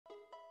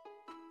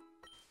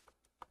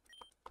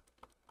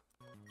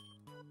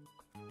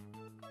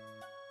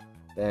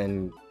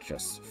then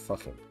just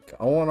fucking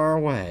go on our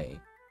way.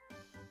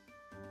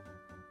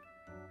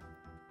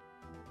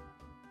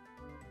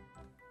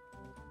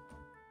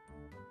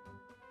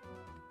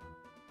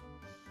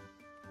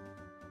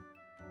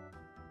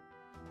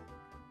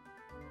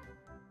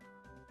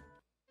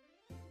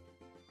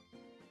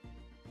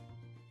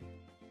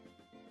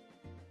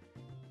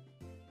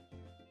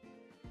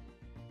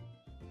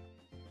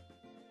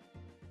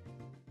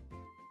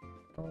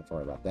 Don't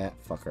worry about that,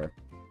 fucker.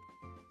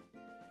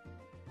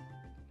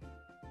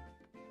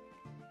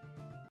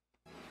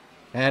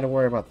 I had to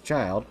worry about the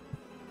child,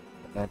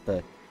 but not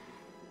the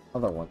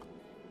other one.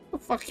 What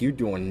the fuck you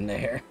doing in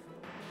there?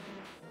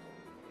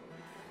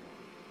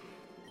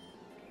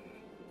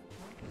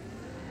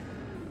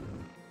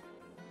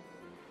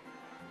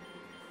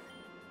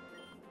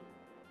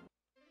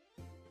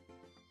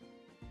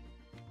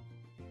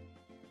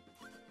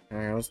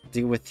 Alright, let's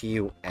deal with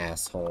you,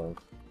 asshole.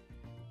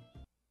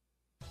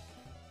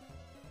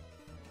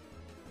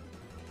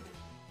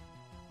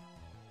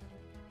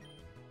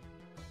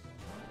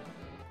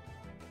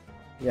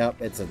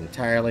 Yep, it's an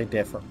entirely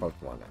different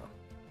Pokemon now.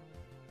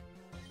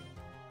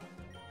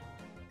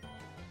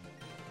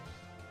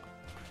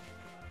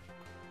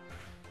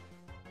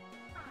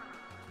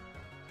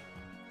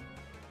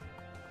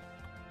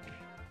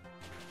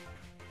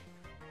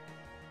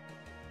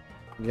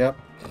 Yep.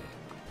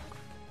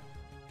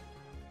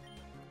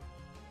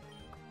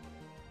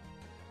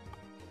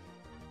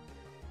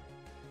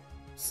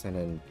 It's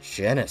an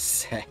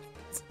Genesect.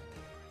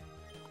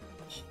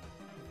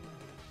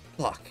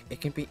 Fuck,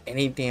 it can be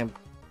any damn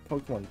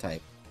Pokemon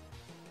type.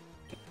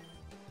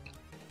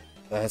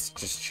 Let's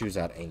just choose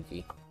out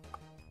Anki.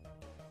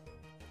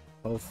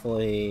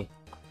 Hopefully,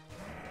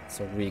 it's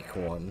a weak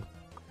one.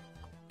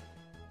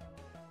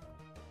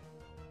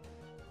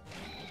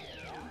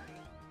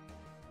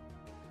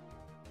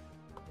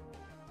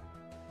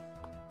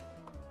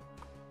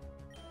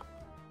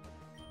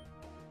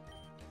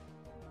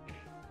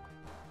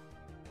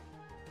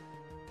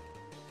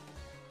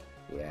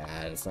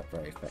 Yeah, it's not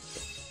very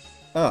effective.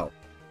 Oh.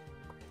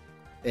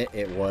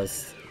 It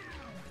was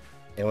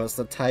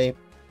the type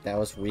that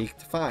was weak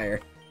to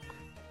fire.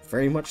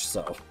 Very much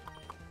so.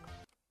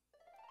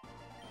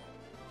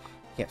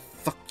 Yeah,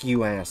 fuck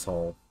you,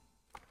 asshole.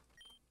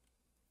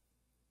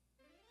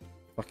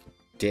 Fucking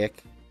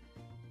dick.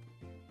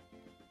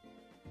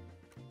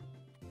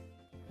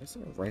 There's a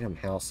random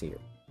house here.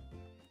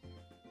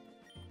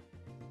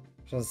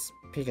 Since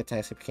Pika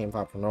Taxi became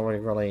popular, nobody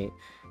really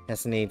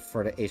has the need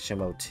for the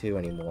HMO2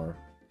 anymore.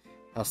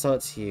 I'll sell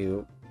it to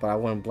you, but I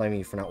wouldn't blame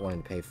you for not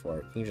wanting to pay for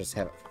it. You can just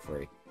have it for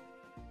free.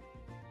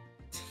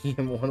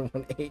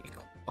 TM118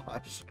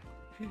 Quash.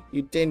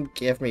 You didn't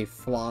give me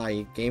Fly,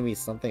 you gave me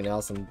something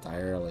else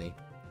entirely.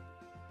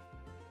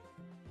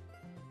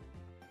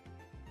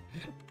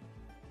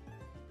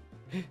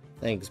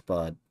 Thanks,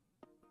 bud.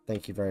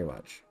 Thank you very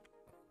much.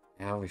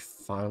 Now we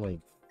finally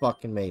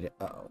fucking made it.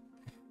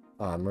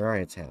 Uh-oh.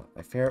 Mariah Town.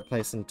 My favorite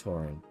place in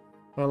Torren.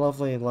 What a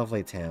lovely,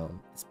 lovely town.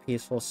 It's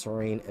peaceful,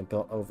 serene, and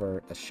built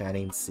over a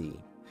shining sea.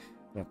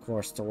 And of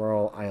course, the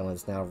Royal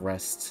Islands now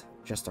rest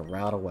just a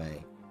route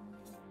away.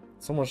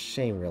 It's almost a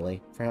shame,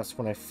 really. Perhaps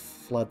when I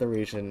flood the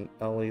region,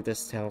 I'll leave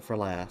this town for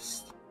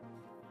last.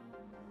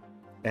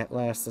 At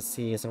last, the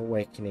sea is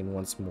awakening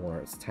once more.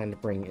 It's time to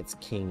bring its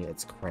king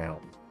its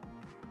crown.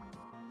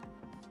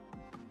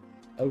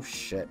 Oh,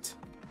 shit.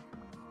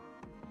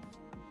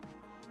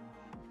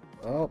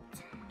 Well...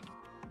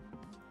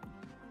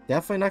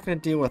 definitely not going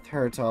to deal with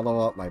her to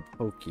level up my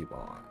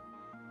Pokemon.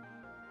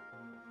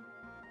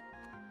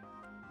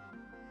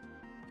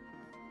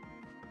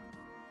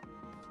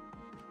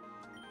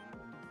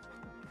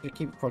 To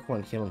keep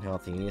Pokemon healed and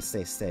healthy, you need to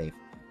stay safe.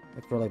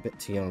 I'm really a bit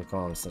too young to go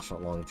on such a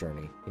long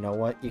journey. You know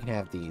what? You can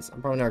have these.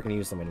 I'm probably not going to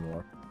use them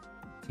anymore.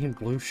 Team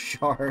Blue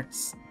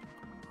Shards.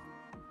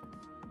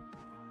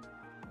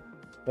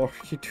 What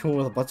are you doing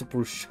with a bunch of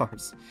blue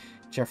shards?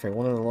 Jeffrey,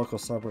 one of the local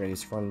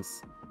celebrities,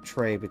 runs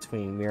trade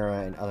between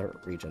Mira and other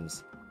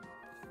regions.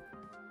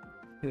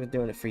 He's been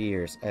doing it for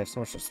years. I have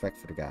so much respect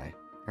for the guy.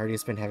 I heard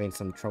he's been having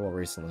some trouble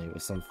recently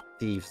with some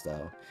thieves,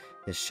 though.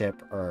 His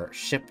ship, or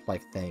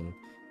ship-like thing,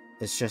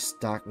 is just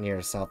docked near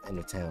the south end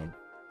of town.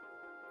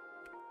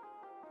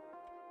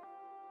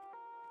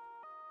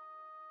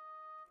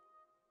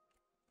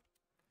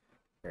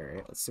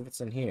 Alright, let's see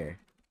what's in here.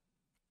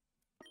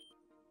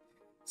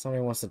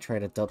 Somebody wants to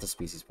trade a Delta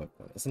species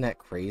Pokemon. Isn't that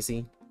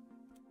crazy?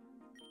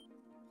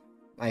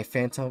 My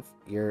Phantom,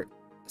 you're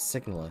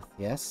Signalith,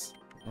 yes?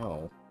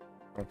 No.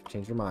 I've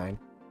changed your mind.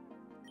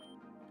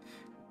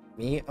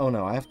 Me? Oh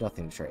no, I have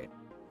nothing to trade.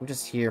 I'm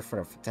just here for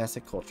a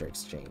fantastic culture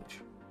exchange.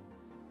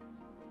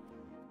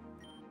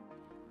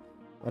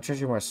 I'll trade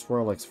you my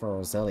Swirlix for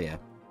Roselia.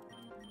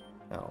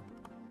 Oh.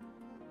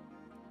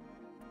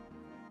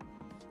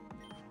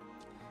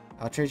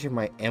 I'll trade you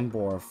my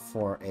Emboar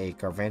for a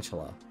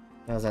Garvantula.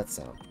 How does that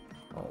sound?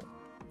 Oh.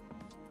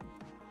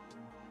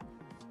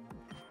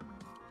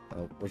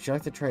 Would you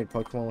like to trade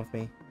Pokemon with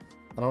me?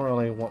 I don't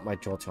really want my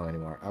Jolteon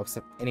anymore. I'll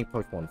accept any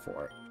Pokemon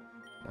for it.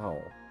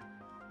 Oh.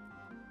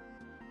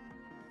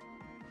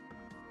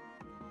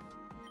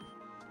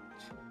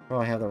 Oh,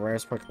 I have the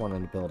rarest Pokemon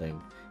in the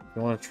building. If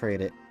you want to trade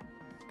it,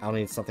 I'll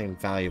need something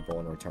valuable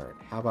in return.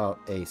 How about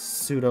a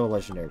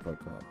pseudo-legendary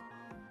Pokemon?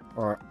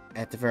 Or,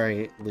 at the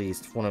very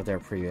least, one of their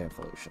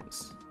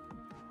pre-evolutions.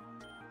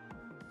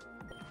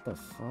 What the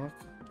fuck?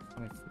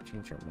 I can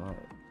change your mind.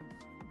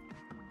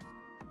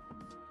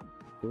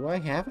 Do I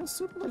have a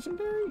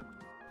pseudo-legendary?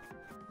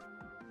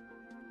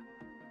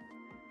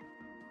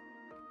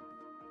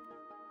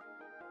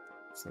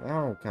 So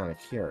now I'm kind of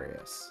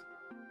curious.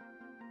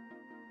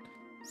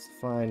 Let's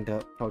find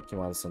a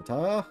Pokemon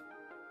Center.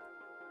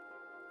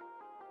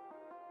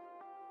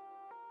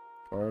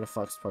 Where the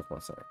fuck's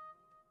Pokemon Center?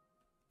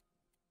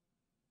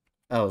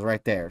 Oh, it was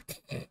right there.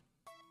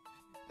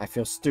 I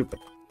feel stupid.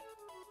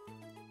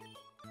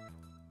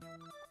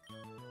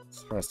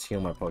 Let's first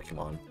heal my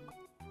Pokemon.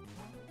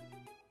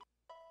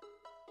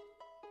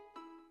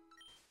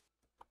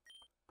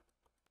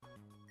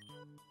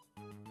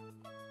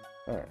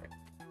 Alright.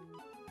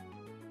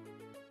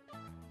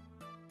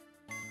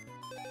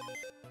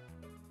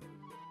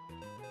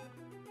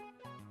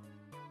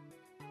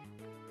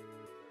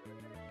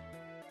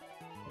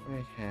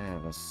 I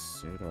have a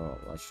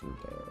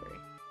pseudo-legendary.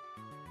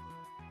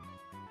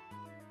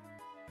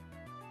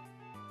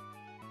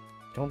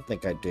 Don't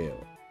think I do.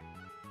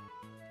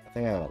 I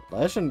think I have a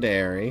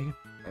legendary.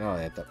 I know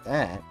I have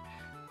that.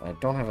 But I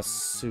don't have a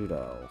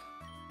pseudo.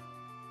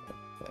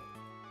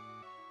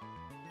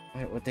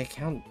 Wait, would they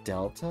count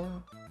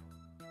Delta?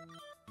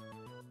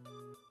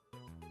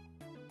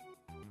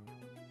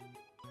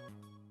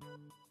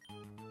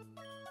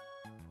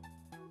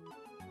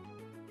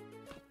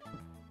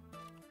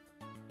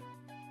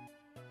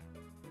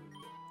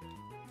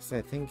 Because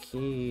I think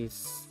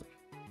he's...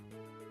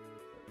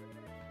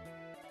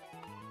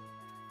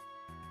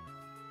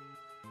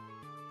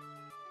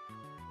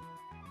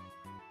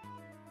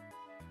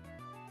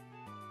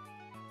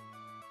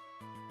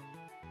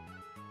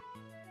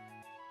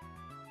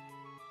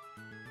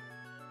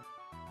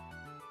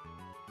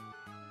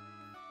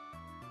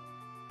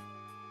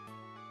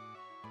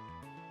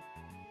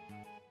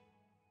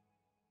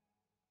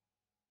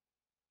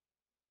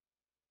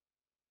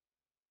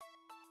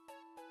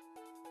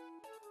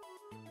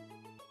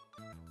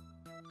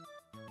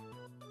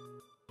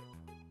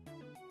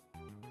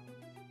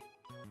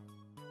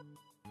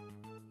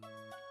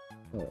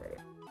 Alright.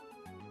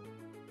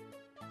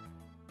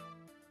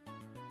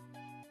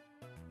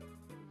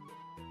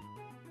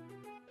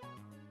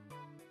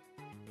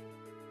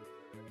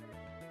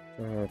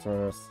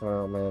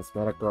 Man's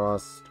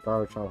Metagross,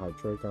 Garchomp,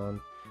 Hydreigon,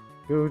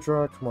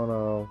 Goodra,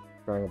 Kimono,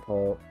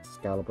 Dragapult,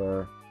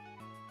 Excalibur.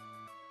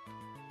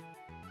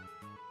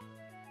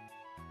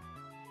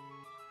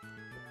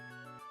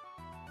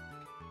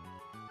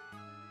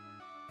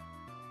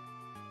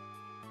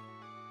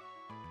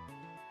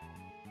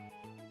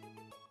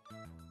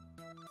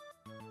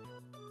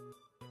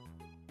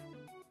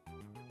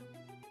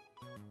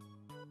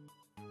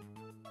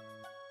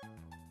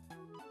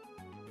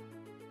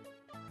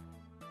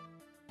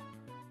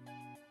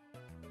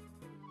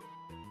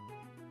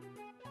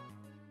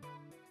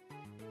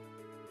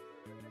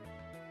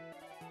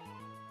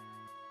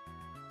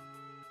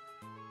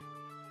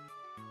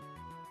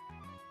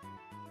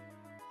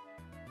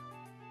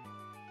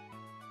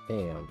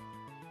 Damn.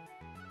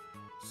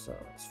 So,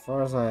 as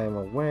far as I am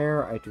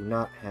aware, I do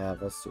not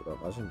have a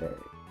pseudo-legendary.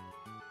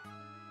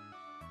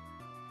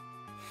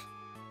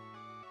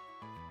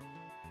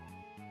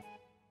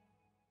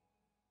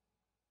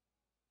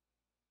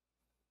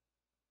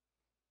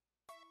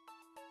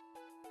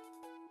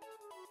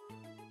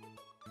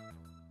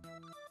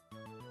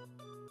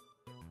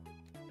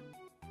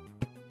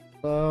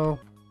 So...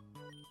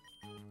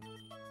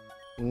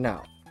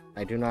 no.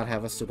 I do not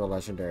have a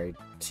pseudo-legendary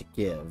to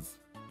give.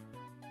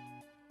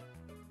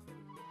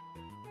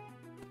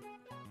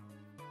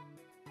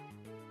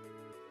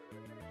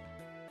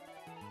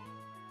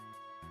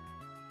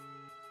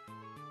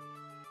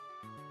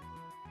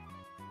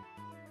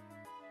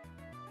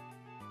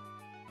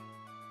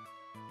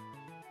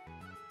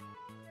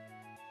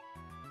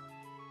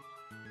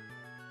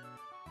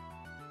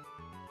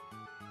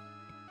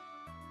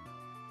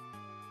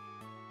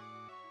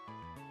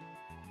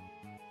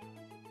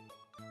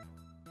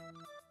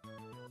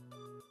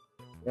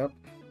 Yep.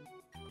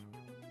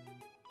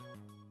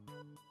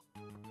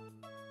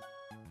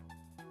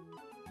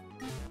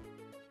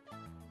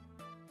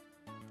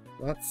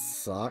 That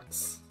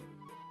sucks.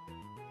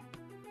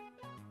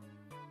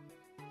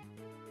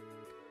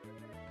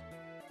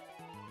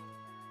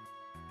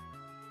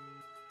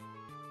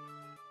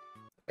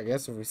 I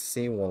guess if we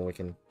see one, we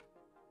can...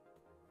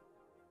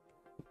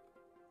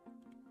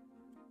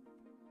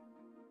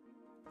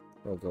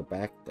 we'll go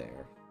back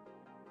there.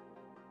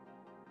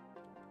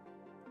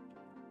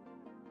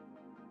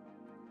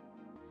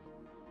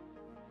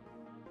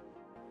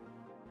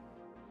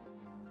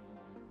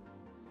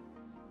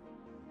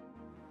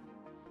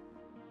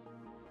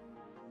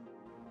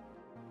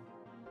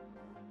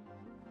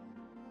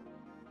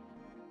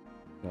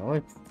 The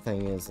only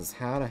thing is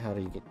how the hell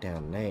do you get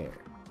down there?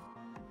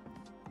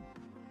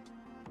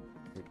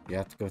 You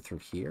have to go through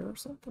here or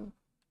something?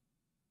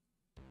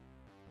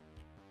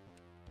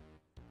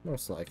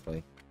 Most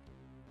likely.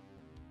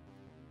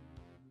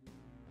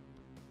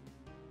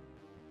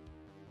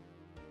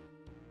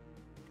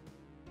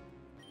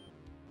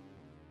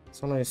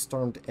 Somebody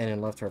stormed in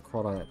and left her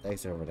crawled on that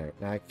exit over there.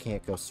 Now I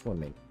can't go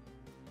swimming.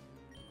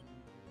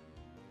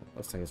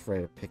 Looks like it's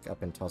ready to pick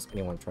up and toss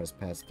anyone who tries to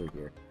pass through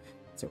here.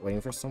 Is it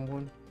waiting for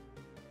someone?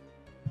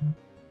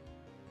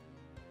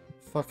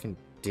 Fucking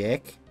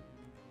dick.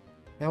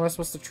 How am I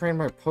supposed to train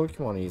my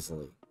Pokemon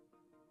easily?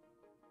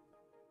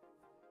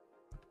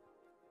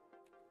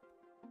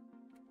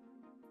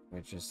 I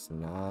just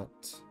not...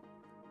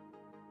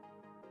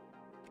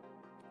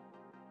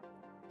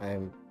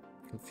 I'm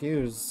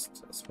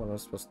confused as to what I'm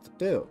supposed to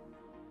do.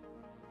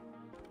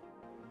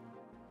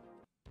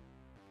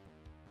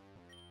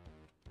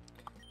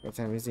 What's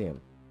that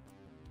museum?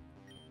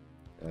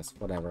 Yes,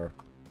 whatever.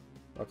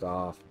 Fuck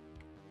off.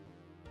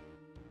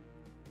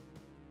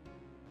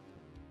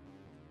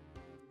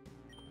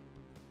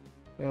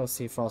 We don't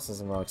see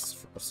fossils and rocks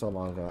for so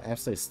long ago.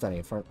 Absolutely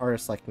stunning. For an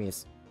artist like me,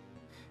 it's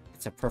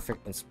a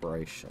perfect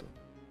inspiration.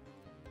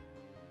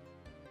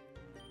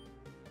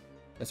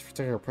 This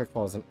particular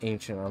Pokeball is an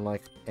ancient,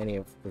 unlike any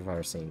we've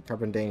ever seen.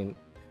 Carbon dating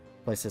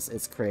places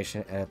its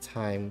creation at a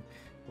time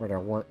where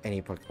there weren't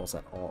any Pokeballs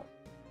at all.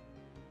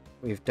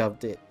 We've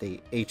dubbed it the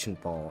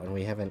Ancient Ball, and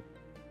we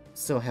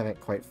still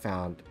haven't quite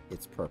found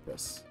its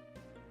purpose.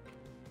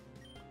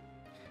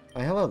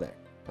 Why, hello there.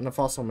 I'm the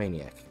Fossil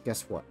Maniac.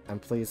 Guess what? I'm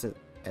pleased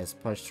as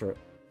punch to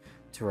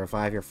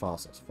revive your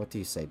fossils. What do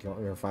you say? Do you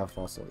want me to revive a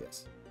fossil?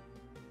 Yes.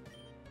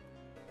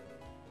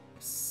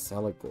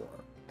 Celigore.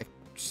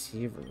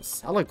 Achiever.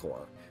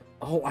 Celigore.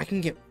 Oh, I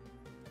can get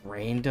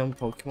random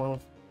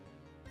Pokemon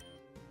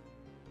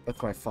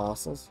with my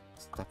fossils?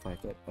 Stuff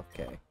like it.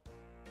 Okay.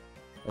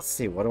 Let's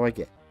see. What do I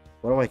get?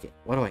 What do I get?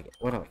 What do I get?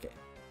 What do I get?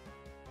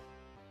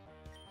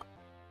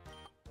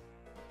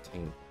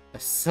 Dang. A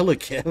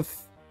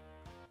Siligif?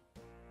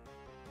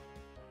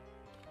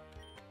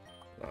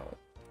 No.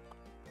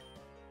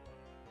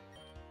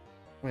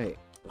 Wait.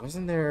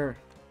 Wasn't there...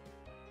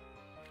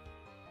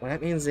 Well,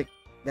 that means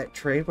that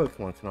trade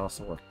Pokemon can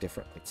also work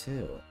differently,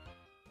 too.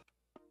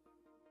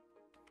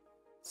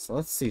 So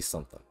let's see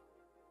something.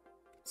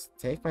 Let's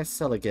take my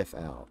Siligif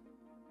out.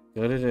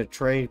 Go to the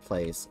trade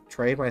place.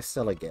 Trade my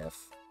Siligif.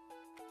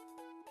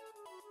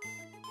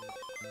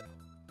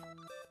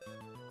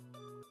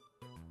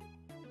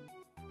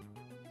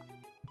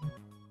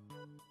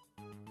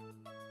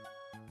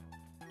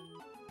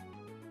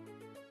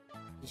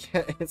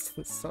 Yeah, it's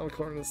the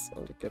Siligore and the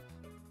Siligif.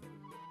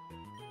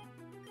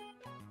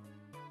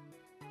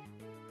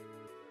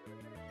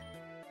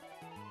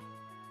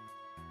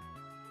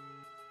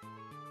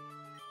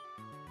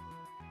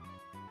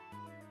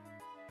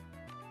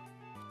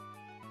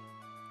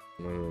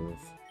 Move.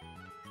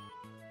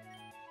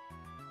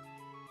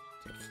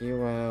 Take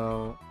you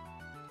out.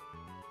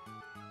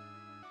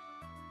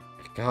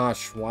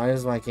 Gosh, why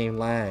does my game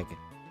lag?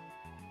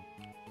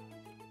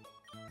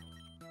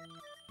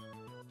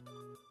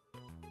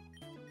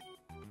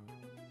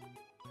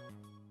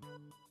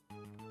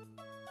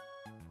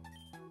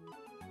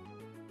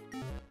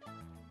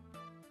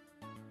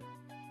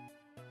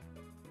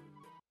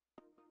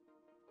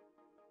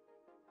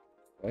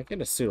 I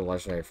get a pseudo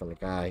legendary from the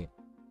guy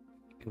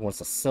who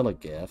wants a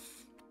Siligif.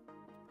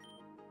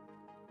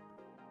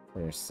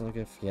 For your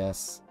Siligif,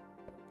 yes.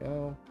 There we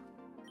go.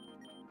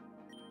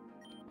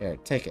 Here,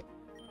 take it.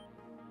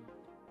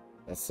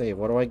 Let's see,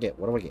 what do I get?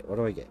 What do I get? What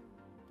do I get?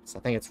 So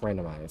I think it's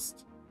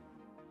randomized.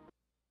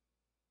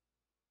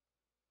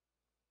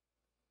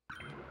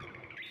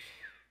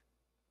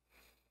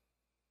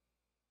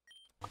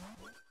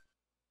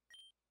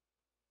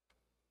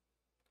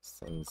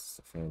 Sends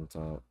the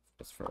Phantom.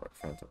 Just for what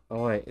Phantom.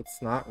 Oh wait,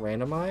 it's not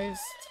randomized?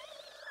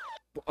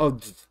 Oh,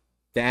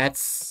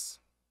 that's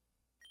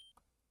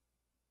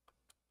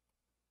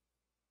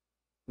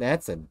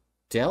a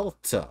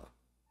Delta.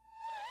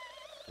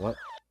 What?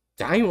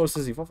 Dimos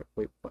is evolving.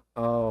 Wait, what?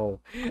 Oh,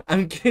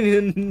 I'm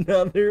getting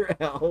another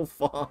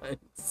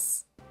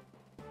Alphonse.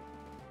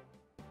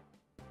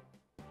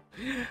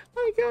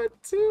 I got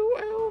 2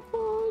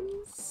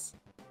 Alphonse.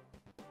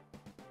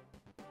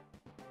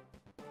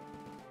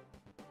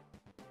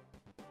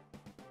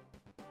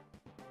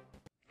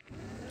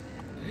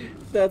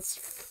 That's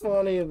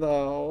funny,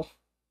 though.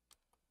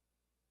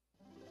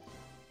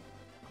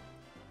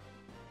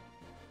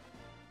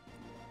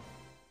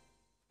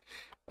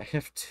 I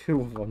have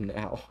 2 of them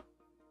now.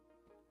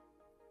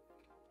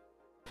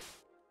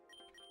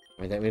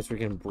 Wait, that means we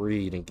can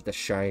breed and get the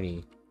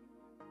shiny.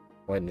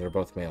 Wait, they're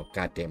both male.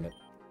 God damn it.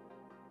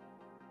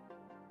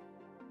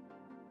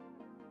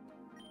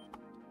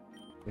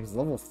 He's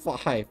level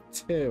 5,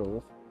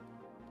 too.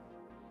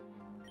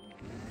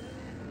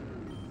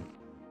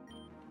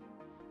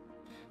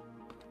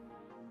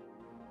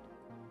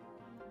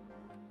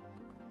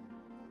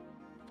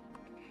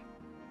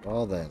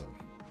 Well then,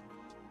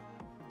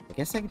 I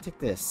guess I can take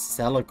this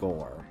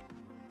Celigore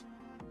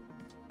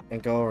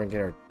and go over and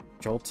get our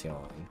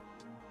Jolteon.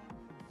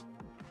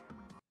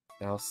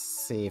 And I'll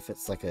see if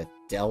it's like a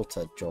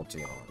Delta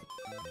Jolteon.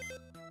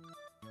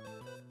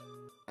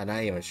 I'm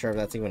not even sure if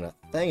that's even a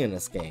thing in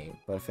this game,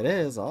 but if it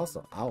is,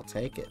 also, I'll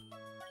take it.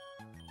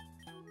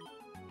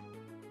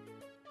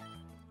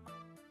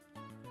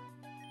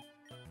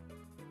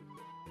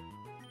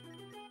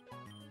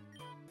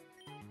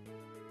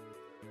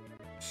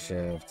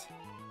 Shift.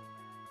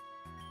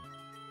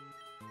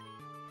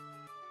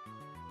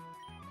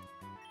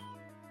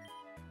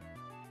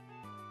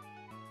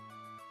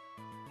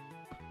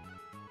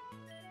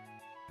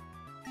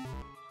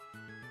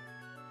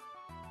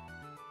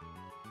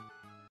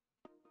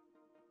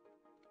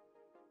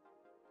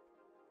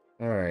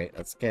 Alright,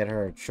 let's get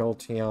her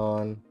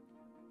Jolteon.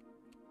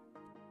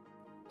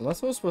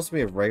 Unless it was supposed to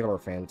be a regular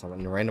Phantom,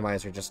 and the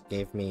randomizer just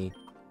gave me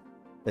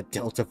the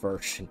Delta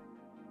version.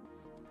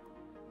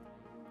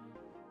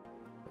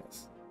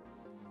 Yes.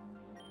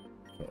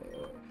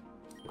 Okay.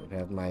 We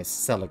have my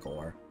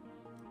Celigor.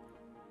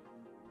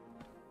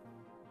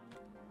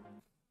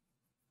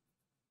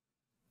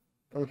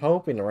 I'm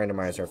hoping the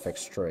randomizer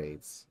fixed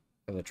trades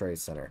in the trade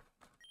center.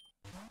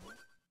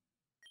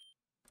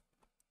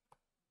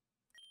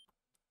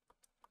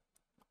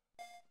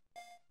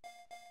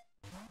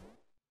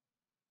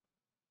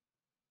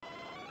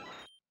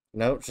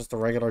 Nope, just a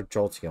regular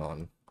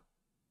Jolteon.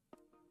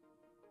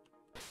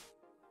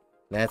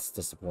 That's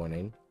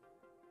disappointing.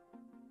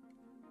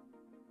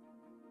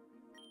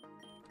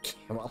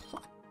 Camelot.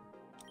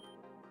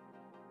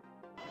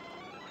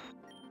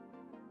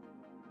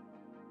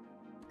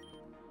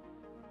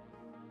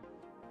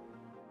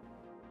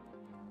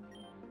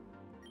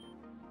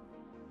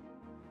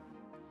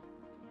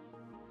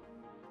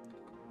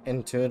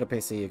 Into the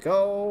PC you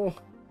go.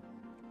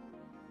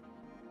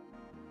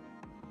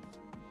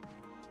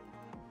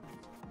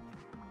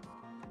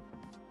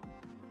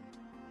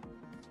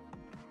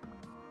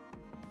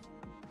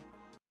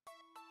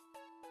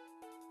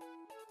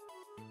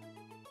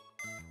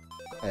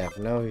 I have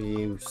no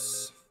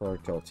use for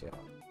Jolteon.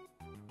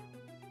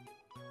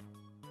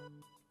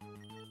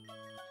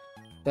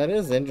 That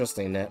is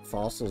interesting that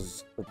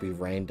fossils will be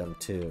random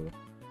too.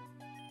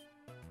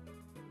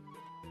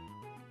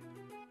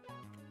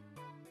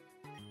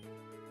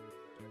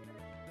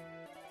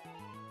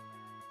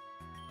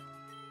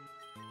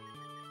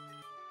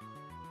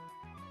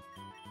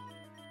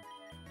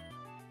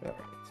 Alright.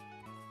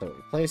 So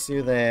we place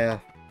you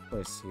there,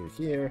 place you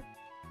here.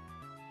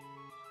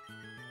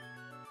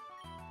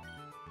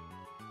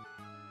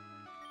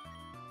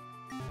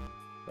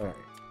 Alright.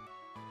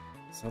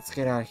 So let's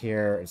get out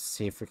here and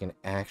see if we can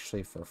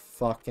actually for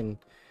fucking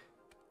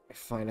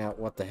find out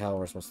what the hell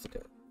we're supposed to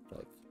do.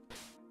 Like,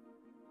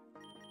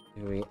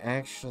 do we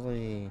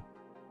actually...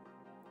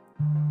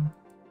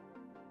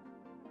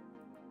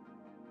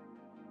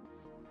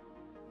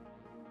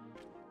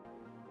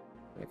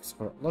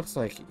 So it looks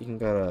like you can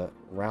go to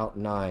Route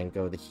 9,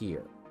 go to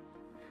here.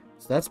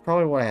 So that's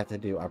probably what I have to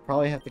do. I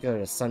probably have to go to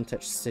the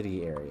Suntouch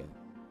City area.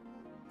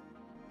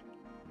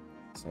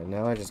 So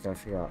now I just gotta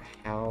figure out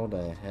how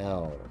the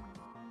hell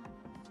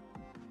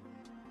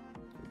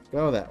to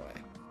go that way.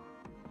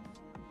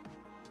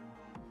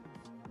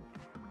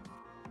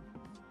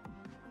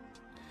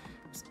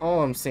 So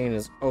all I'm seeing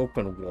is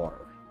open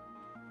water.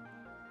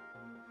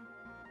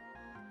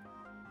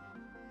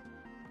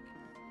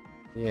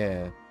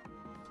 Yeah.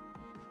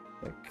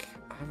 Like,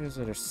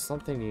 obviously there's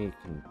something you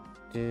can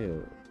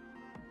do.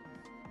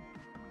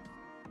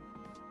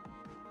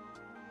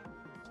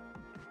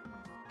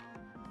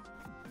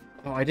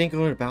 Oh, I didn't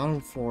go to the bottom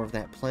floor of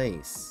that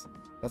place.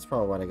 That's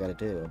probably what I gotta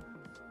do.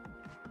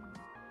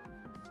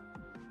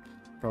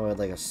 Probably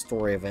like a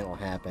story event will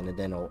happen and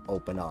then it'll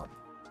open up.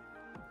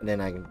 And then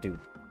I can do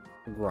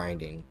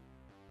grinding.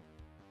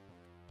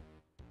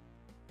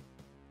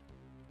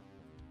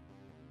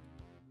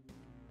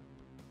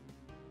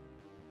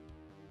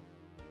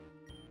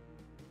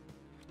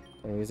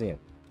 Museum.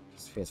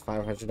 This fee is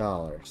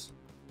 $500.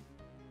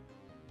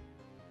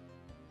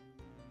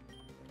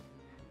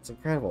 It's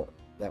incredible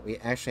that we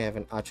actually have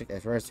an object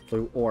as rare as the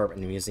blue orb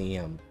in the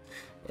museum.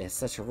 It has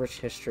such a rich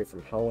history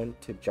from Hoenn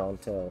to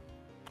Johto.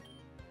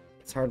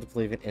 It's hard to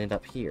believe it ended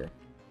up here.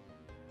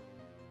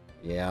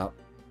 Yeah.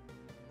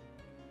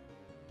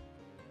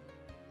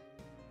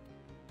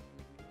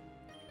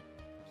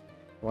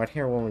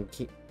 White-haired woman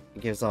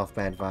gives off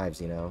bad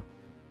vibes, you know.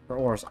 Her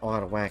aura's all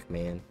out of whack,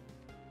 man.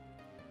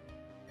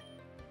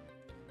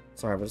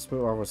 Sorry, but this blue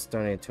orb was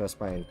donated to us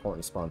by an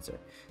important sponsor.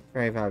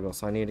 Very valuable,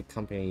 so I need to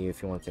accompany you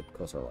if you want to take a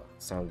closer look.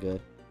 Sound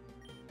good?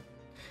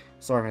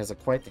 This orb has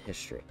quite the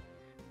history.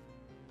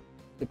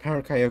 It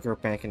powered Kyogre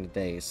back in the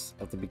days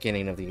of the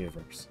beginning of the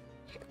universe.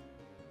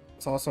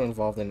 It's also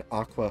involved in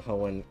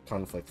Aqua-Hoenn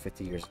conflict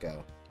 50 years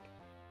ago.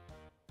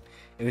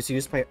 It was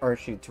used by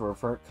Archie to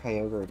revert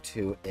Kyogre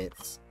to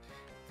its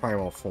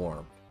primal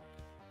form.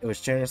 It was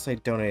generously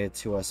donated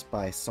to us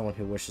by someone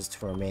who wishes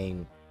to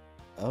remain...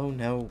 Oh,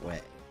 no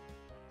way.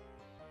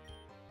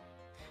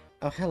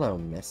 Oh, hello,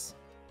 miss.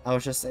 I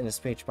was just in a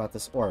speech about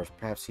this orb.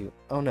 Perhaps you...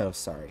 Oh, no,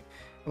 sorry.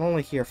 I'm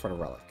only here for the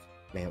relic.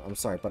 Ma'am, I'm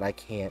sorry, but I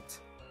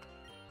can't...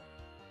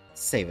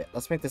 Save it.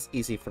 Let's make this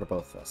easy for the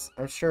both of us.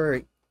 I'm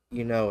sure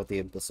you know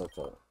the Abyssal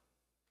Goal.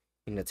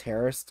 Being a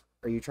terrorist?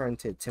 Are you trying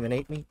to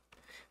intimidate me?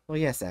 Well,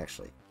 yes,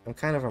 actually. I'm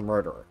kind of a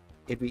murderer.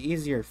 It'd be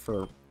easier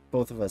for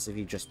both of us if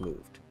you just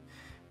moved.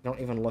 You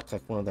don't even look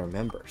like one of their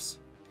members.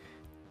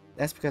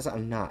 That's because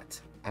I'm not.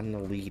 I'm the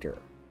leader.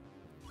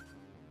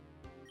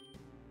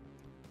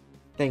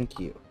 Thank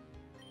you.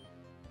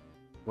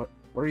 What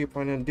are you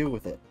planning to do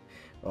with it?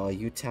 Well,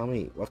 you tell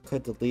me. What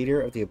could the leader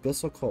of the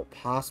Abyssal Cult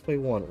possibly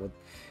want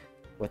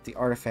with the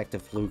artifact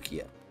of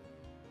Lugia?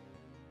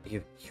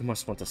 You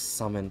must want to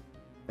summon...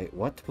 Wait,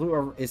 what? The blue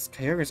orb is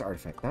Kyogre's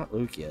artifact, not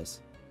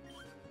Lugia's.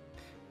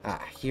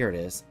 Ah, here it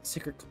is.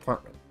 Secret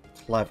compartment.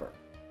 Clever.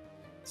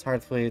 It's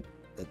hard to believe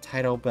the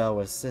tidal bell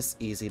was this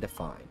easy to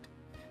find.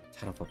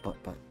 Tidal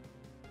but...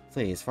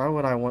 Please, why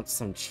would I want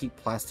some cheap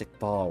plastic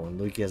ball when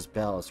Lugia's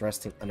bell is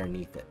resting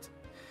underneath it?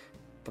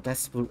 But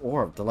that's the blue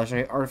orb, the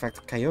legendary artifact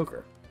of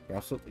Kyogre. You're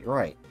absolutely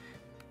right.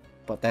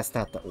 But that's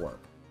not the orb.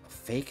 A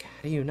fake?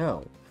 How do you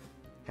know?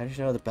 How did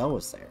you know the bell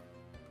was there?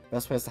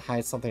 Best way is to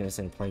hide something that's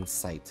in plain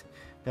sight.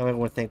 No one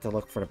would think to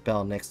look for the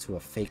bell next to a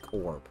fake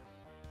orb.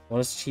 Want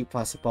this cheap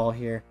plastic ball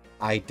here?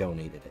 I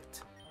donated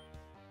it.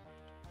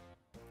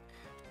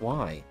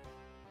 Why?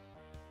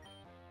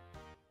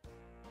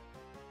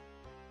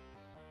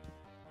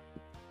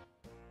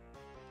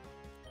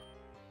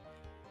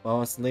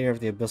 Well, as the leader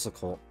of the Abyssal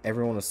Cult,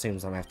 everyone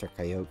assumes I'm after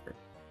Kyogre.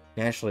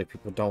 Naturally,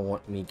 people don't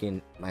want me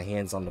getting my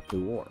hands on the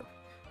blue orb.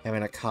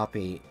 Having a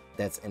copy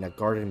that's in a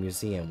guarded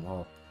museum,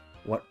 well,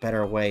 what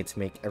better way to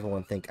make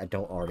everyone think I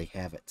don't already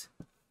have it?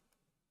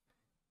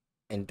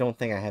 And don't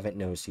think I haven't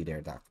noticed you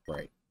there, Dr.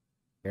 Bright.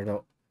 You're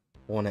the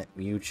one that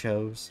Mew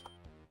chose.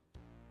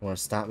 You want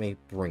to stop me?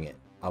 Bring it.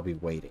 I'll be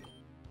waiting.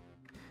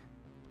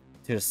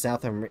 To the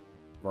south of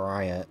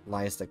Mariah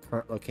lies the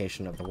current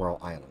location of the Whirl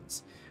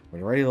Islands. When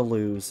you're ready to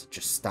lose,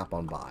 just stop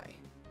on by.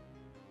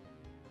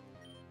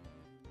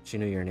 She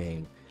knew your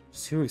name.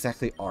 Just who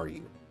exactly are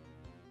you?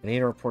 I need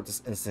to report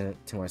this incident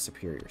to my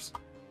superiors.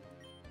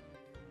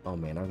 Oh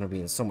man, I'm gonna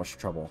be in so much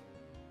trouble.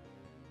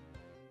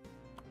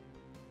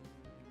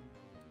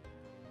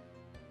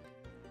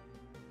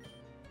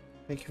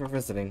 Thank you for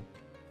visiting.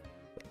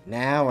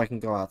 Now I can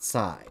go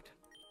outside.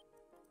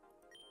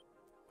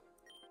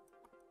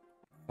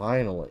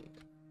 Finally.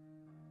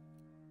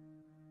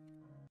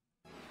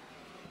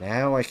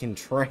 Now I can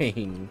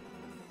train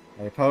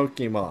my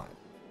Pokemon.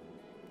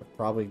 They're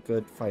probably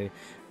good fighting.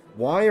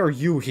 Why are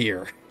you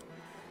here?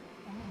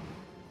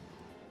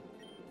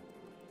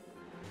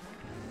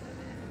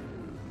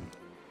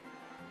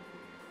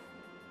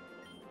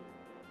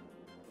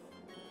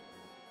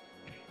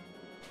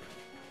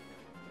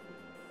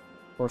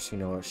 Of course you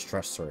know what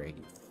stressor,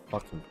 you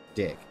fucking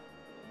dick.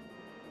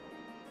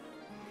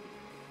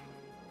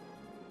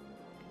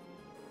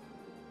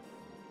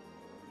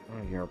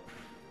 Oh, you're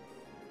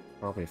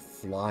probably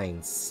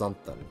flying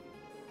something.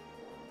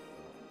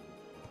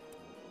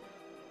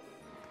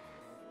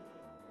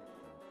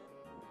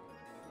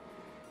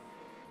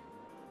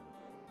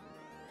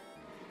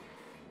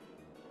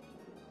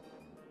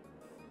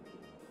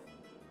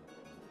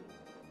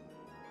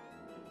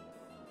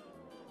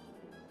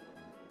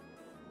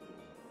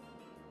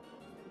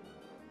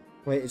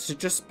 Wait, is it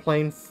just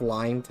plain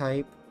flying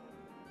type?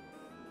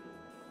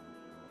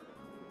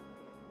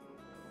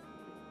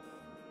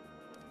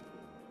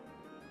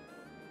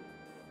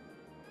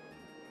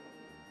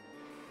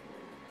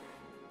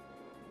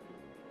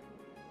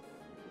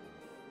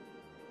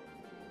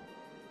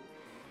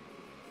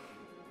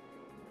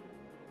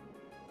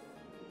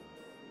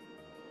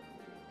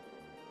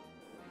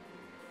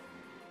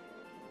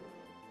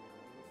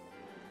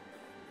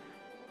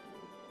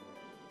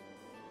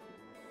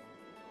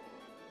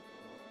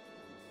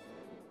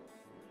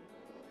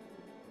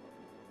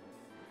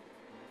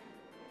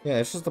 Yeah,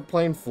 it's just a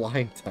plain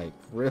flying type.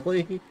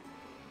 Really?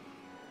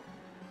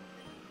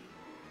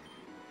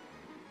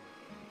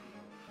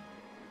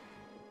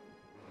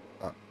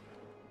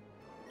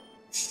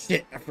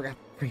 Shit, I forgot to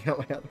bring out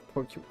my other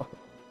Pokemon.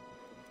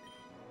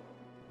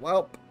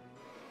 Welp.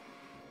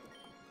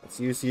 Let's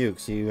use you,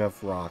 because you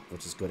have Rock,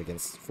 which is good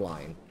against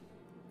flying.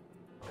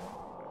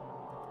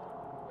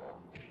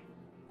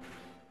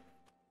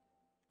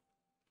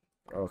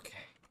 Okay.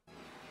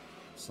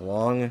 So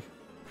long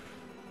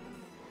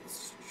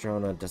as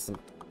Jonah doesn't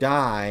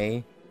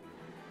die.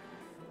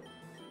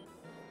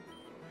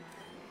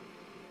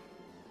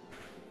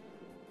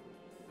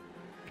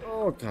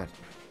 Oh god.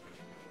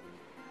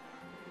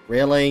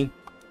 Really?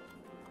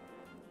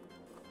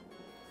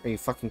 Are you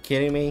fucking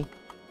kidding me?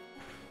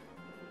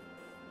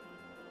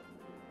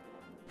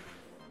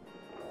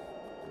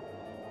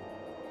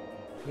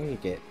 I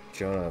need to get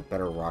Jonah a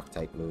better rock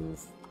type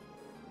move.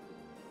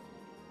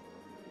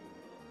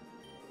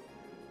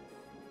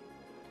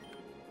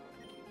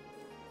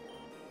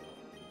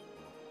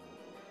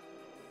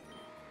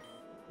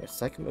 Yeah,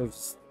 second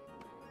move's...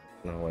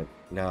 No, wait.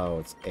 No,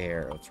 it's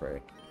air. That's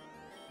right.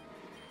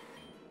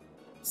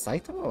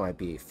 Saitama might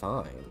be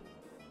fine.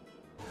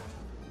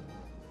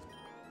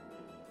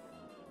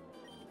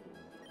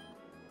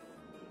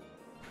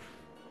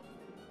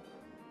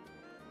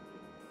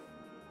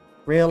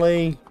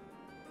 Really?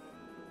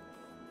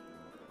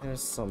 That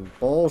is some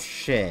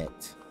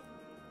bullshit.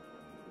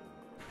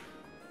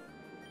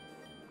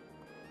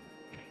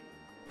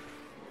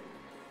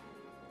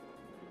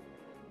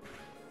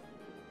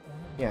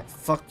 Yeah,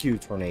 fuck you,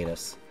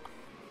 Tornadus.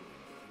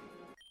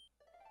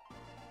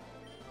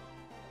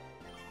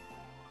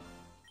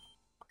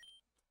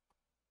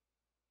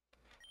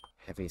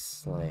 Heavy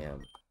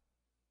Slam.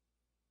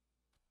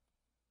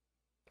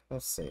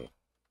 Let's see.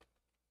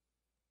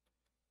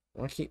 I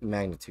want to keep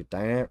Magnitude.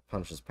 Dynamic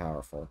Punch is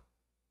powerful.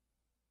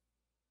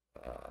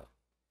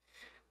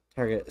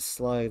 Target is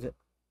slugged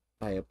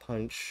by a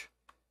punch.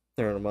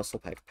 They're in a muscle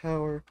pack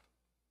power.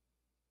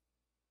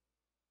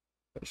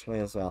 Which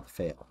lands without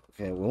fail.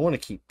 Okay, we want to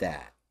keep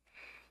that.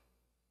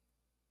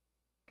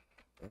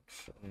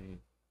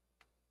 Actually,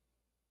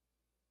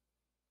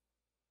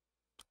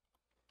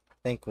 I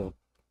think we'll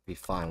be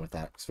fine with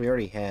that, because we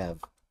already have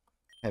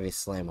Heavy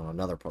Slam on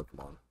another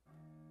Pokemon.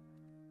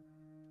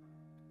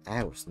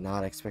 I was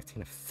not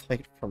expecting a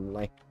fight from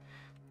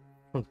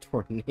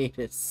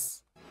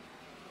Tornadus.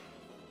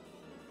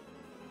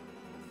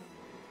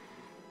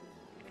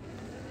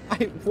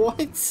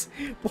 What?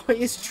 Why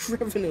is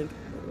driven into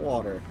the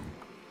water?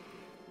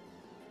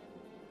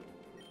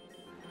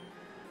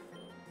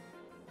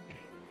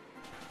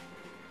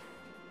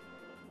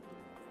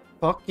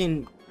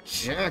 Fucking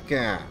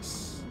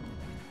jackass.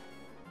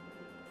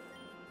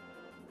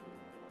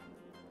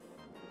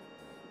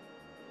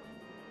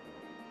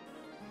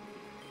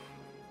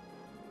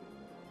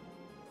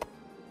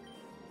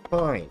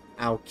 Fine,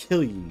 I'll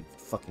kill you, you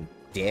fucking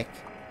dick.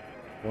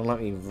 Won't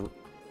let me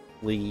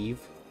leave.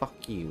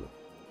 Fuck you.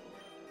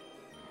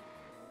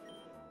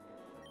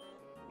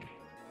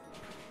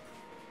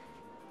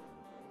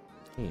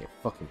 You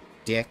fucking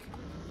dick.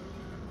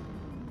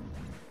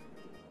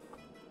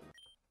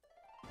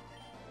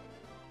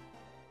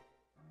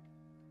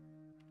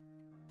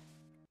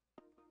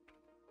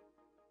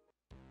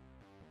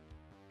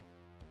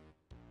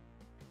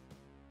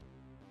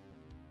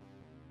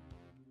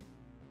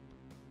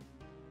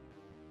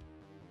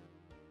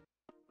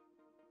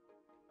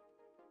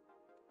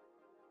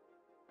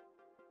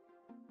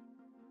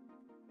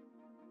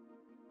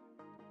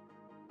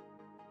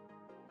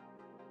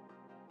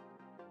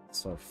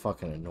 So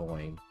fucking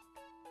annoying.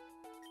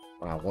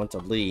 When I want to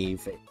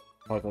leave,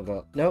 Pokemon will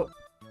go, nope,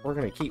 we're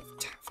gonna keep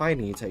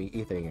fighting until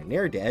either you're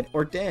near dead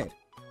or dead.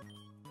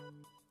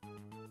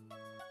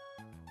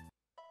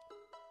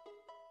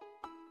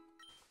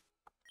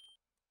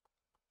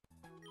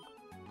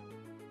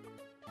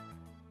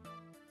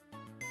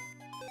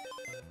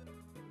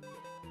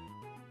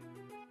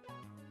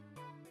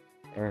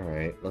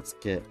 Alright, let's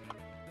get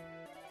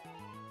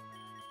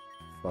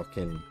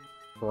fucking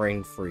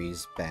Brain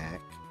Freeze back.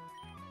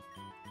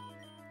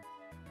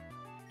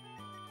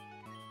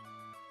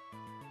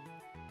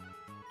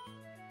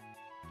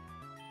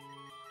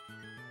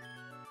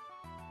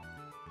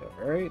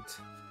 Alright.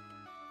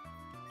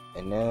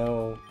 And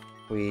now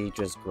we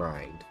just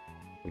grind.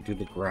 We do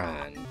the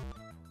grind.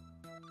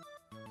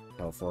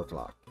 Until 4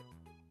 o'clock.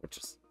 Which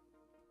is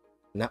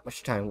not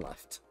much time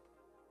left.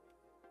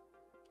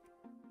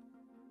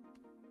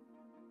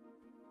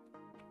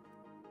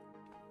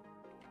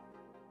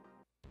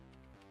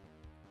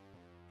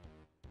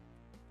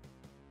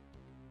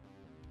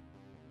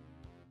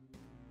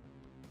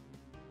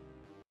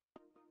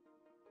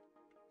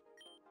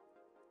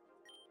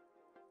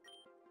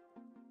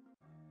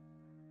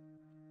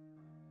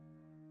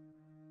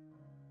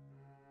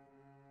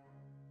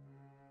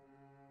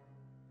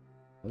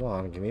 Come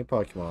on, give me a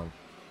Pokemon.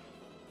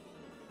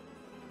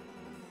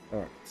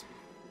 Alright.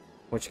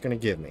 What you gonna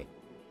give me?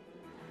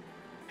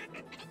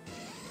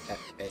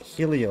 A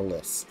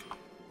Heliolisk.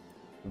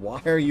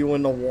 Why are you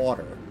in the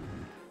water?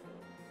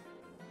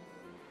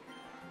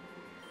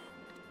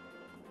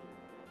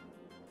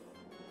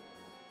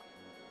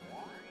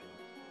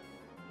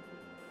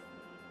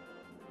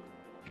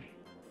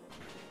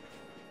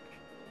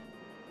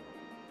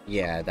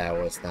 Yeah, that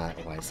was not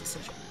a wise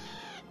decision.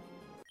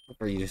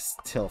 For you to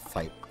still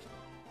fight.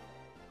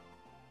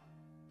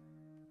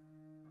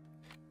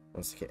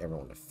 Let's get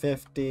everyone to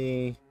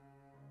 50.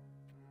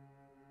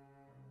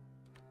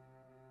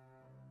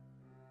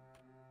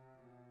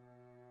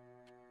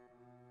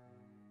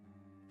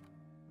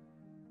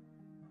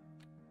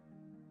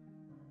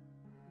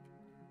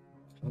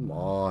 Come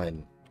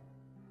on.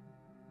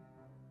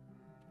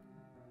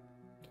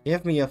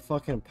 Give me a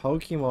fucking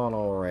Pokemon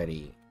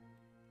already.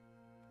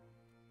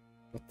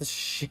 What the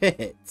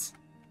shit?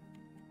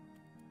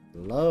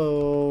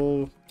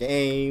 Hello?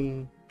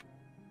 Game?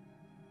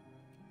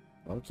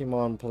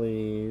 Pokemon,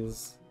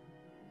 please.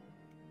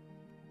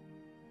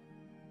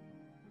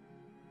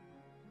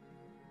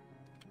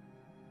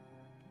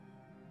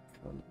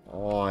 Come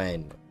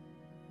on.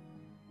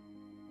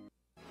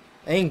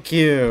 Thank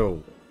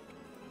you.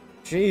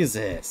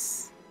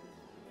 Jesus.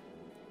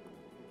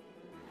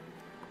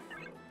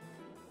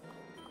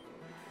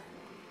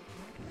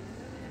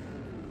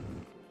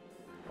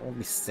 I'll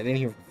be sitting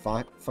here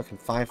for fucking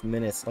 5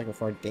 minutes looking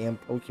for a damn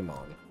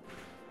Pokemon.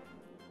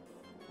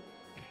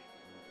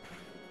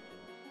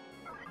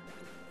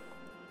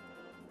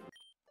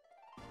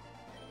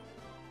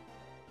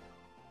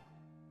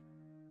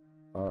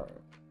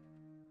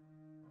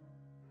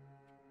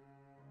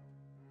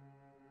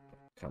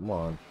 Come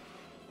on.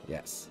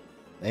 Yes.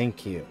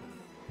 Thank you.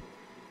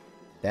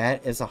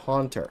 That is a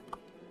haunter.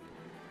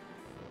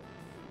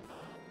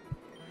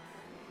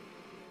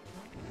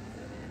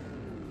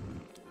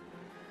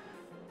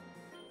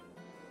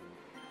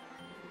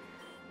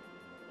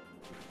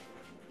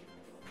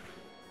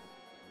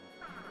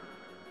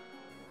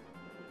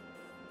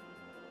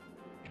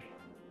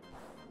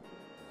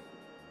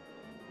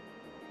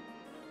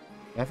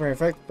 Not very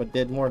effective, but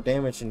did more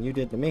damage than you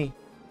did to me,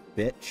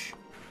 bitch.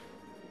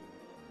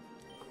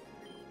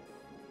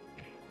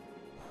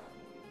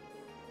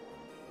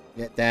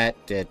 Yeah,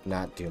 that did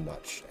not do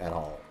much at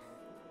all.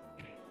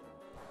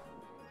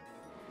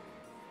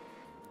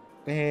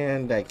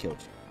 And I killed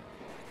you.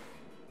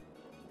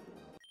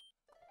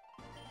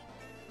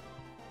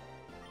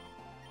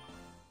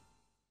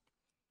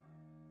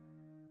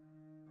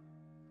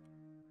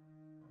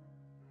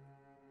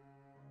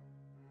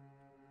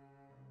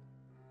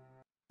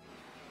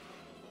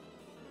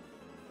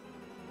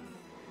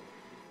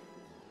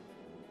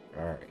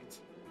 Alright.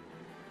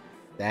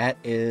 That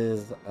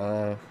is,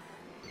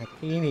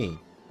 Happini.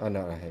 Oh,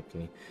 no, not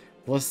Happini.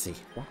 Blissey.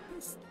 What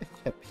is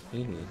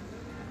Happini?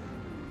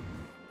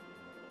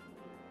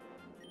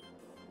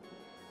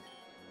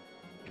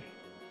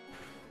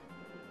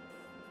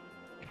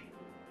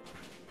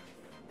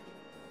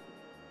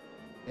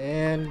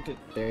 And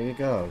there you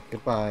go.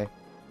 Goodbye.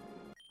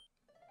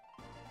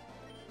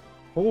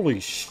 Holy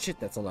shit,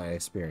 that's a lot of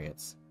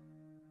experience.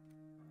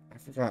 I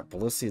forgot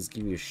Blissey's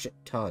give you a shit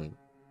ton.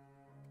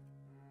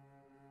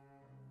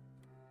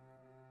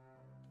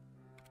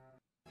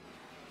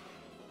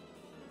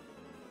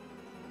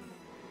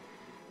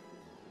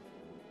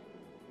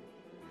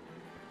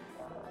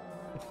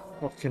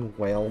 Fucking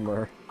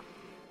Whalmer.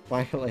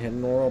 Finally, a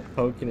normal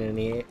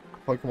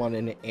Pokemon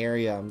in the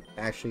area I'm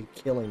actually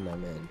killing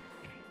them in.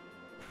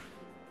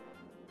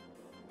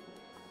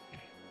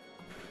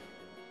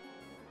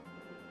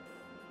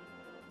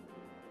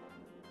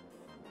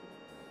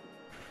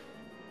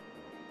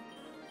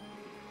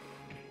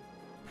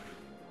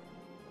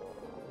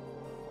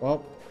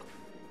 Well,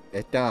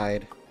 it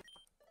died.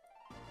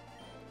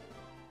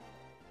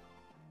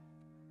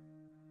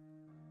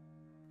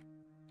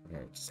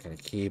 Alright, just gonna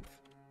keep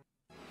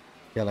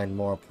killing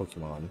more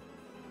Pokemon.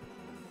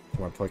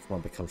 My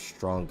Pokemon become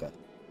stronger.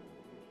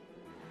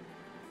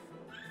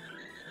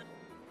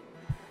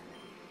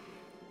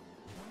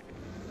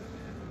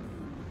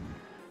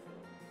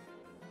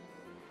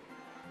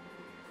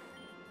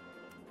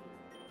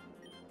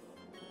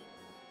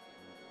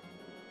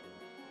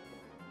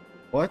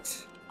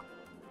 What?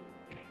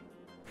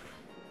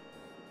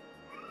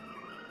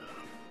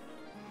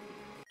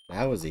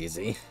 That was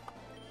easy.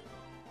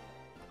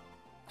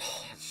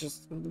 It's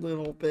just a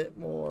little bit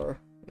more.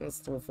 It's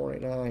still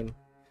 49.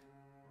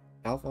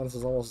 Alphonse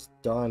is almost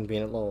done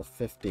being at level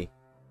 50.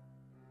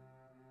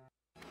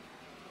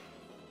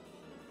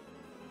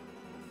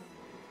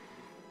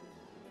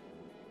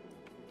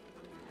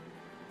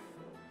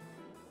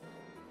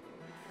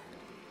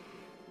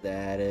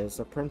 That is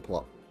a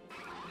Prinplup.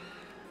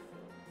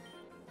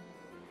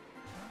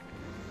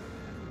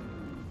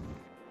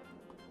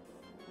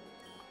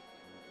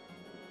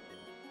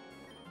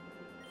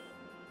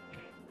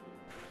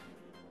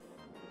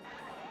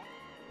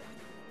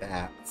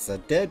 That's a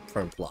dead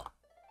Prinplup.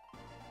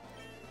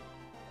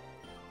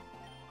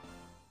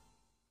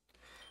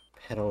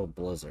 Petal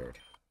Blizzard.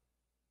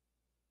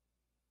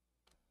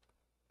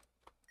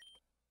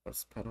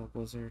 What's Petal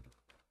Blizzard?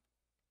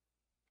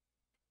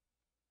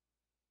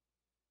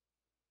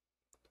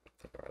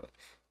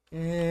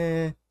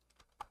 I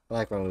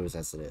like my moves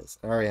as it is.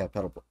 I already have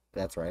Petal.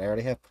 That's right. I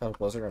already have Petal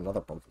Blizzard.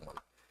 Another Pokemon.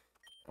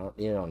 I don't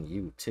need it on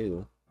you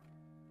too.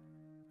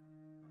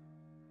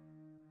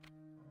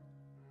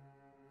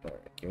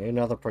 Alright, give me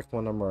another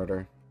Pokemon to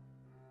murder.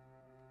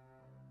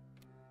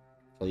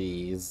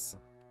 Please.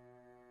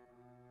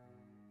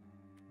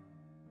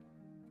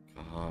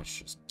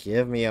 Gosh, just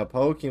give me a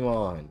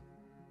Pokemon.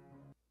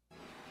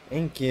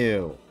 Thank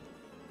you.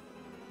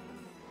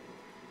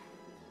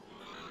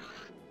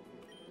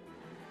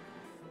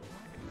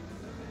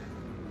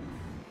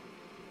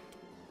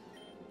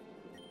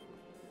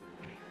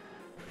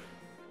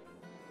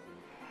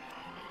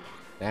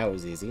 That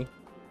was easy.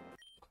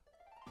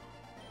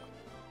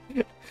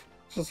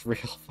 Just real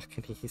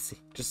fucking easy.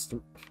 Just,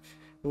 it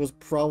was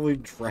probably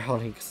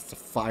drowning because it's a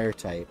fire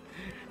type.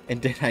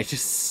 And then I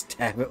just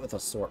stab it with a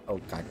sword. Oh,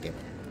 god damn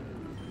it.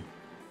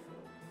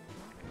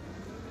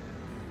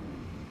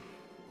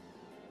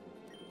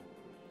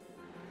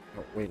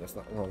 Oh, wait, that's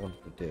not what I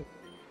wanted to do.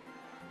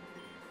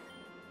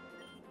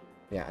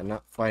 Yeah, I'm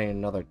not fighting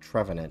another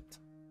Trevenant.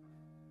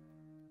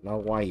 Know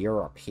why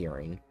you're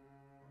appearing.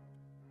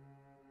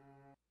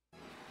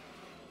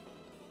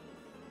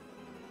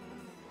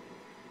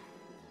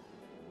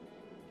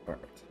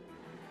 Alright.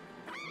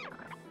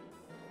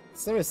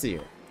 So let me see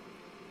here.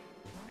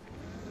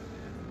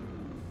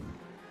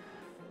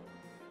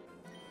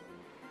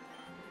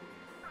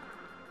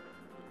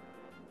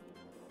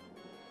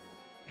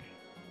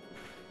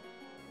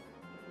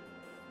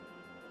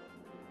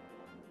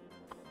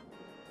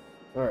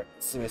 Alright,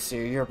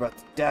 Monsieur, you're about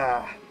to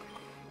die.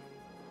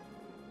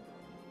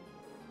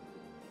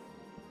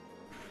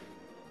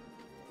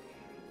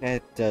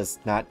 It does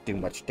not do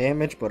much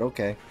damage, but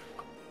okay.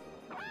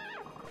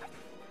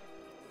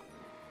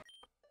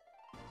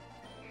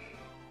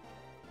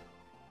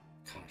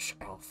 Gosh,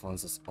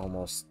 Alphonse is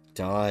almost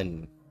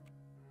done.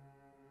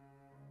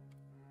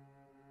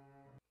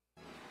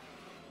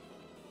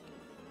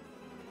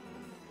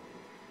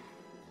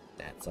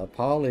 That's a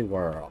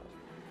Poliwhirl.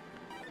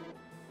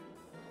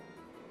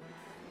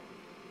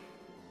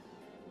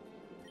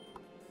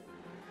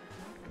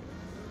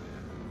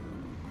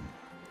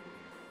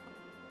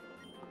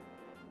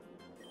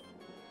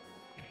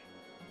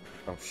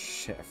 Oh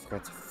shit, I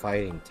forgot it's a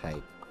fighting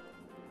type.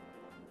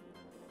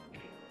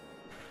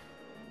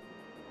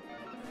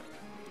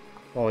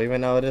 Well,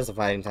 even though it is a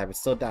fighting type, it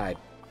still died.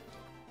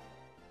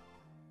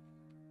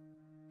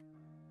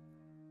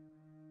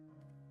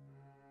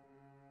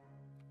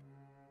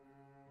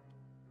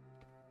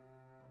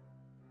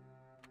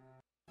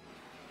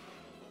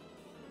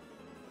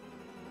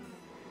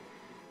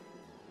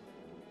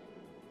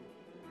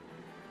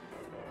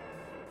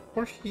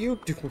 What are you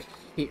doing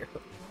here?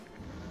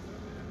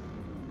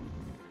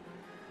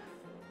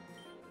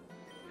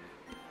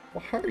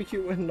 Why are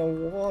you in the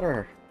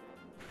water?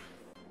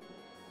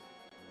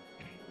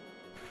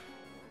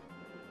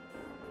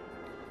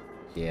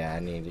 Yeah, I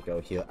need to go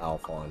heal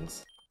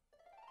Alphonse.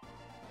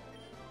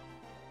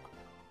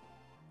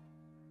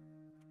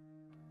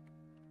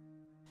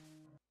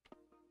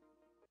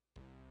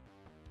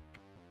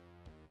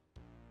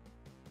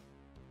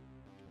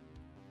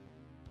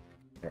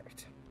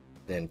 Alright.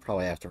 Then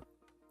probably after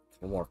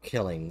more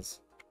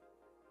killings,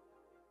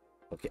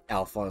 we'll get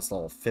Alphonse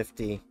level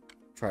 50.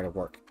 Try to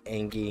work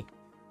Angie.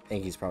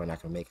 Angie's probably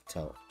not going to make it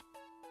till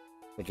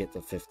we get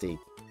to 50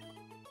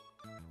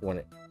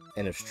 when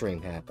end of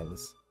stream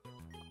happens.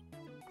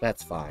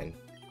 That's fine.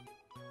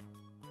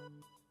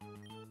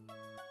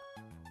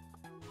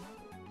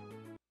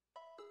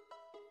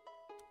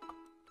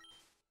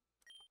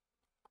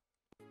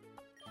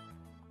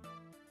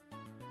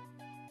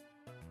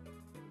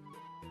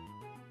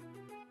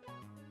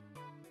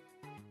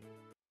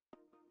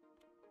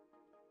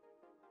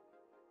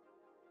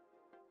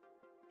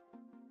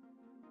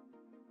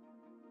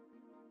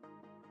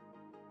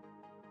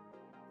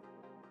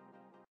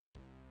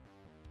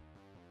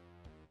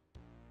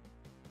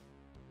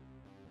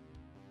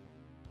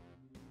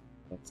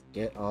 Let's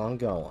get on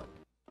going.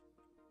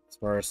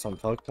 Spur some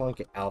Pokemon,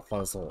 get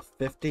Alphonse level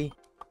 50.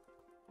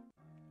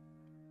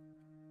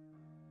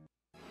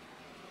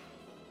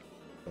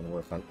 And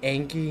work on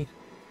Angie,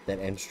 then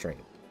end stream.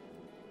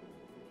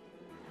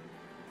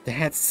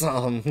 That's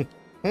some.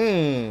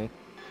 Hmm.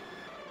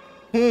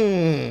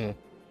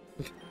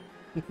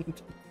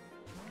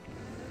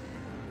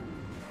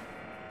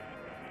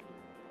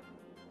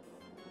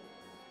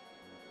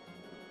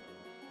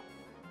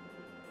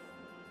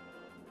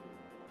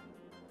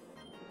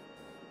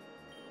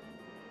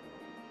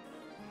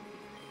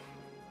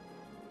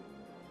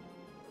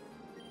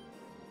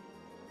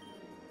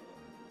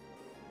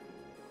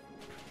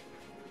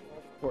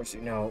 Of course,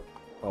 you know.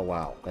 Oh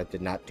wow, that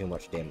did not do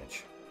much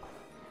damage.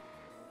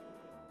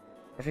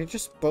 Are they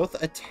just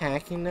both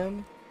attacking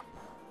them?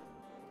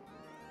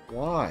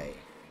 Why?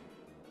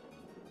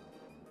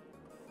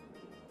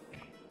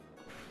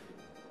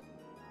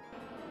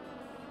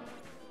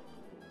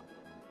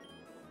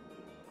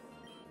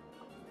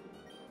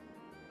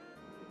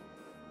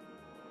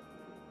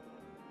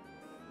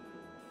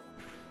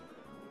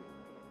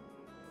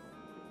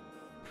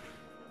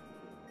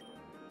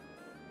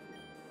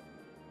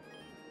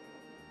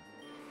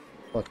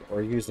 Look,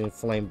 we're using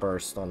Flame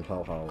Burst on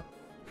Ho-Ho.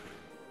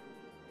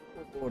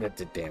 Oh, that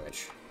did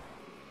damage.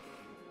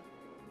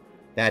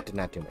 That did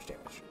not do much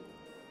damage.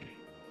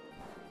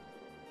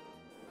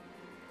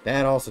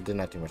 That also did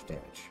not do much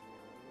damage.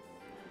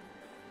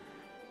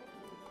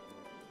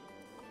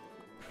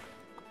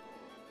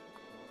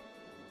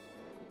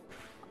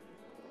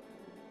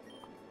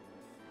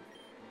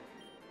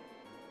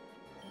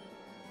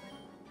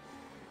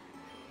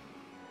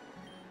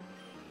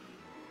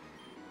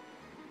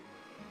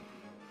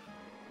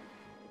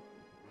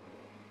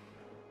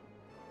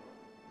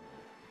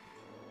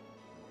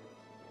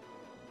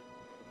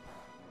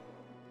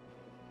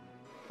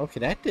 Okay,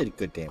 that did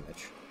good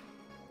damage.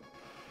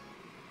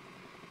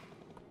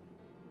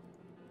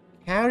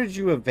 How did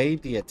you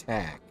evade the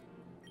attack?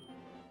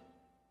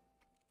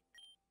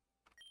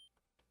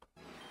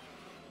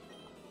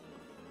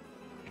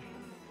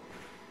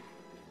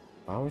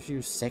 Why would you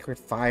use Sacred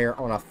Fire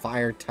on a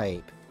fire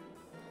type?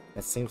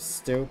 That seems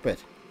stupid.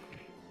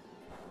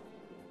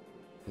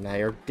 Now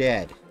you're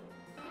dead.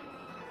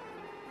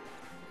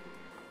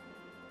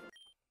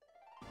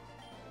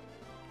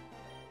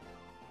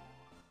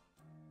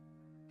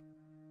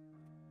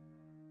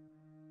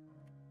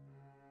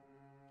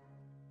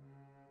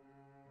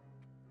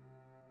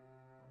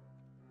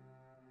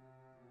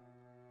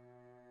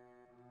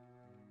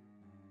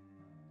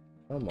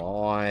 Come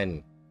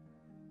on.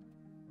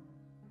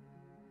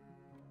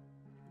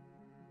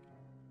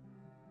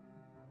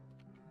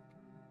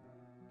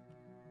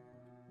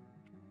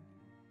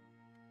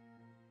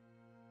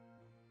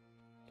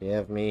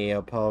 Give me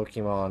a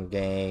Pokemon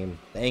game.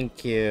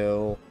 Thank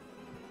you.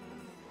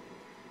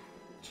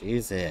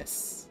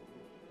 Jesus.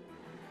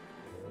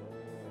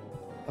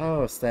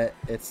 Oh, it's a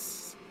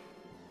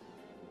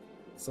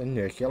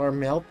nuclear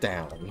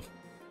meltdown.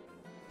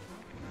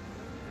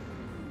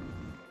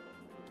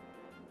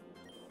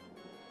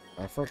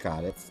 I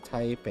forgot it's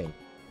typing.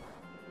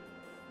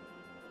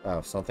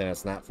 Oh, something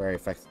that's not very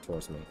effective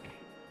towards me.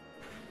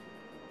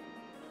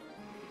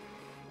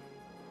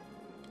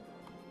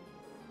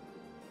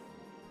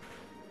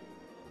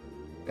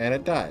 And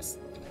it does.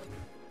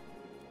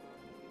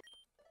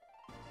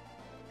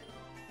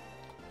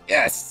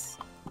 Yes!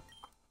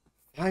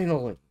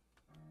 Finally!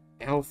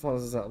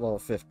 Alphonse is at level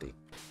 50.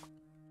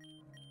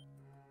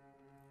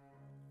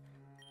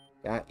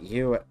 Got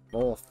you at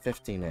level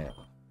 50 now.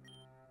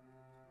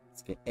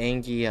 Let's get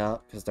Angie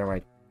up, because they're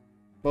my...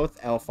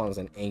 Both Alphonse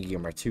and Angie are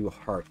my two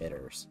hard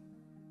hitters.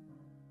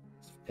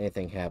 If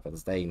anything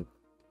happens, they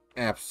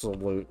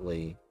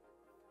absolutely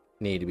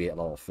need to be at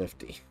level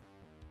 50.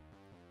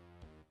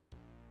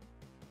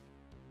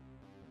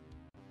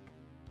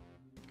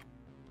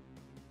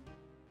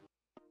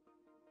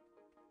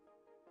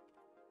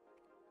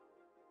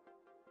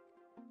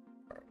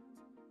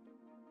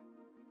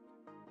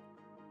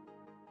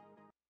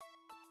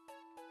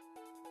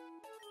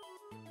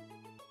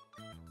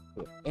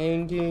 With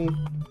Angie,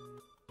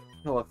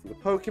 heal up for the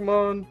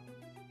Pokemon,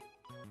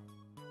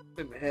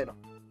 and head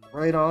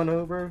right on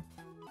over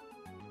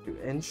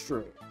to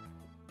Insurgence.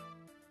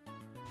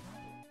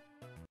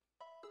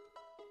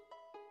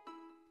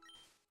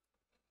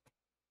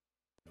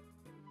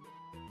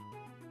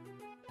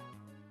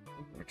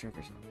 Our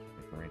trigger's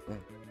right there.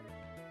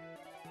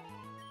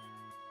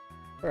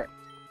 Alright.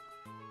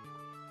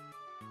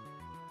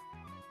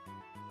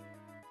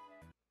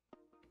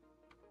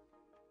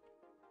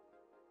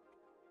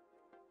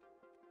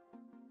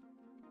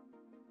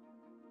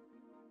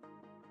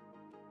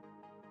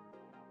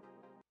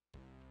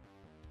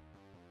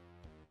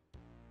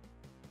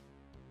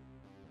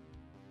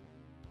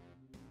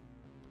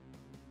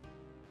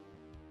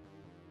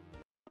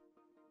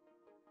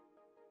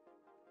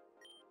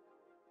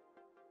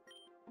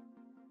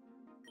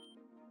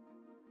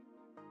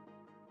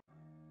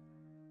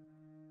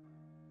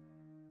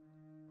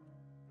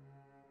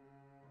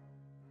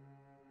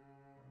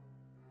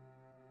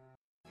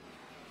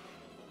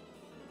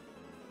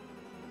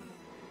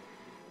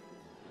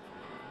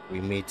 We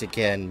meet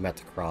again,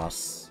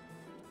 Metacross.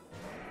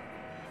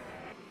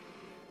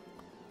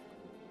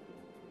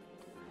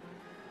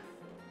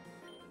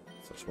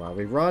 That's why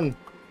we run.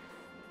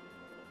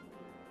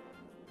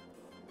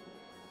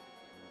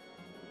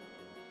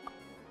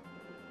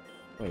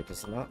 Wait,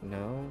 does it not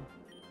know?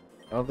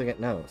 I don't think it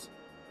knows.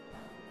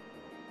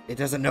 It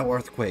doesn't know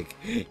Earthquake.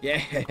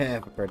 Yeah,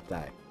 prepare to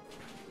die.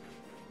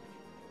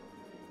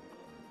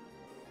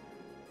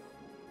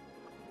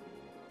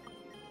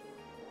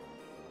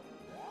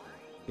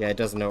 Yeah, it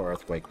doesn't know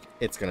Earthquake.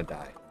 It's gonna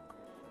die.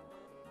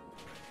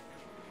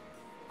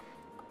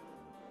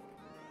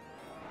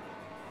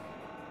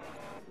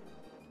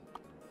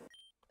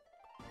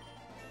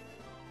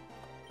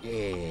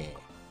 Yeah.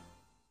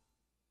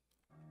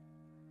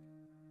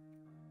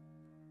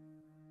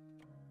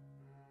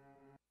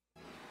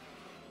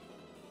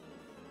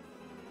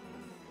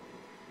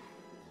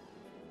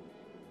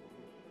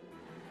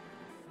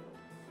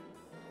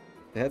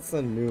 That's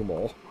a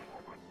Numel.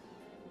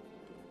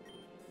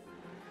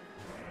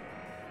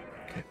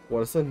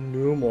 What is a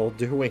Numel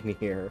doing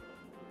here?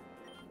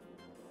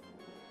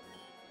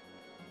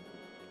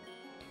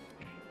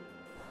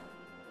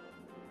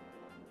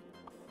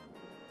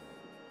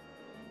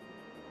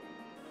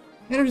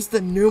 How does the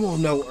Numel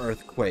know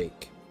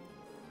Earthquake?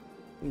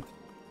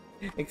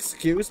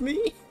 Excuse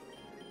me?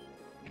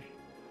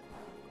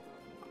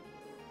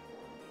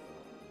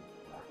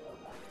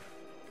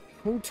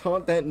 Who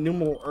taught that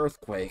Numel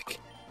Earthquake?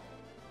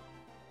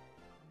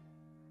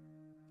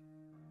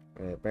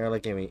 It barely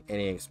gave me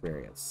any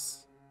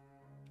experience.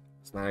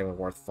 It's not even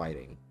worth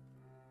fighting.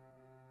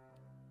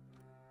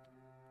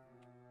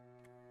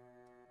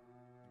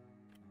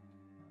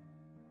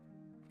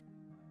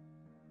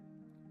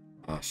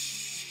 Oh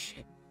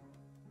shit.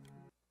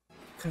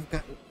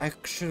 I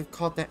should have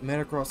caught that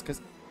Metagross,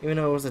 because even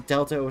though it was a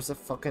Delta, it was a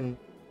fucking...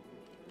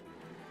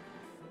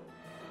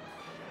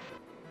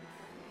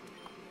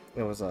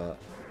 It was a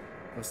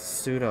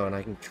pseudo, and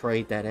I can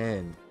trade that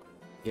in.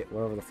 Get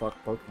whatever the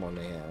fuck Pokemon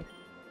they have.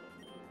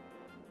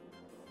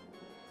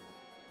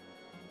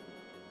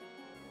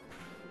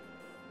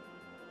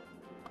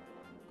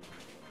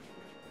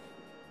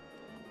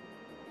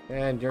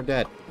 And you're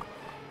dead.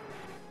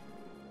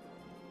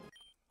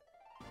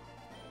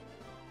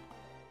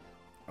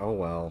 Oh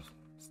well.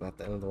 It's not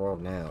the end of the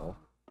world now.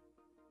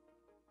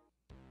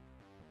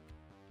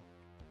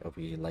 It'll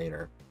be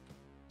later.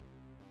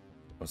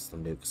 Once the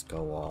nukes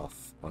go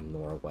off on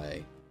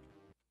Norway.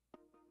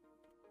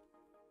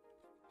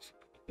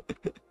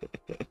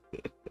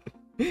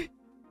 I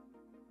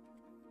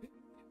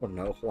don't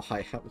know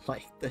why I'm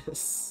like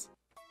this.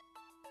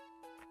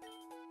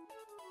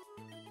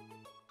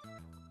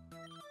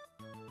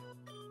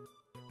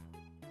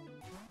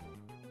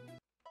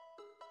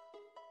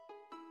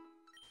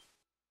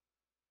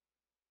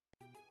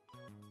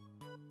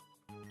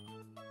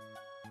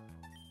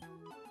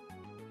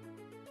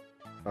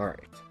 Alright.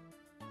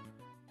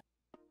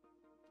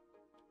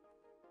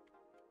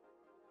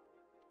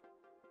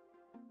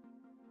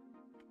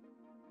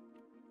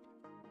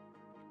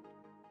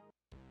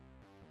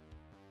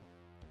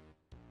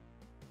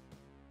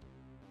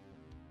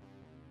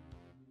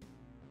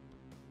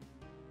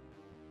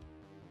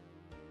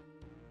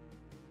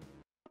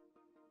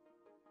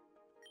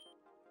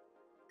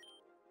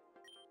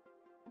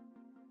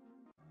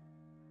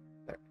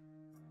 There.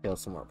 Kill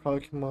some more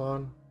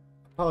Pokemon.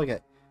 Probably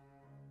get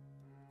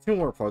 2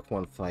 more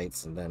Pokemon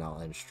fights and then I'll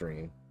end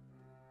stream.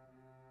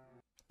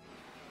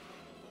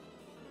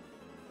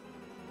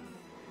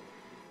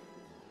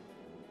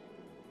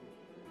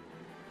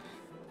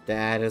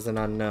 That is an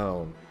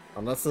unknown.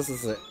 Unless this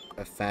is a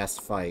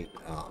fast fight,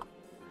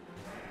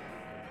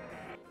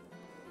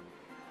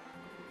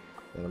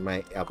 then I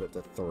might up it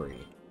to 3.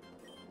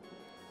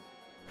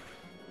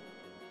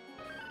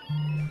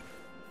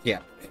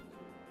 Yeah.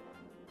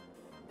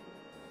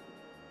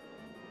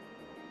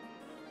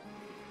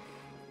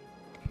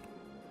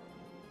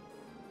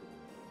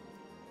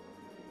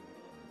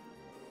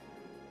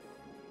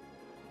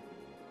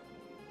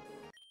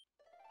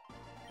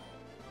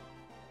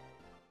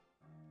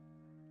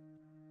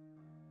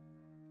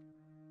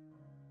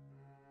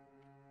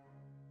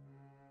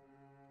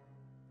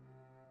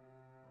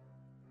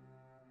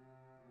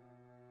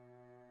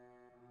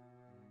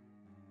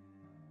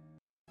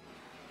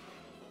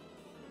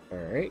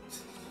 Alright.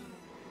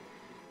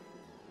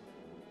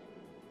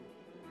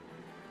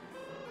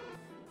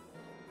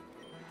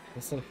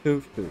 It's a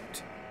Hoot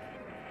Hoot.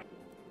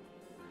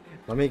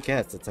 Let me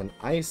guess, it's an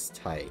ice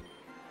type.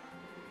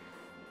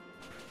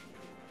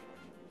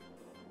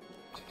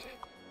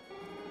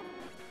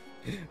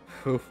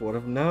 Who would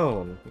have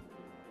known?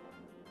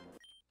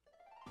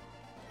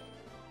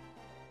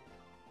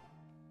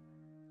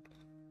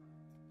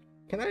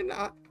 Can I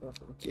not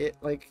get,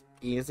 like,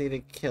 easy to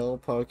kill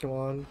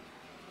Pokemon?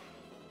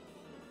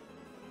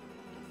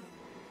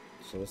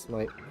 So this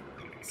might...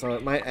 So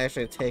it might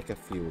actually take a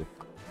few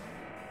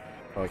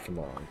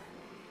Pokemon.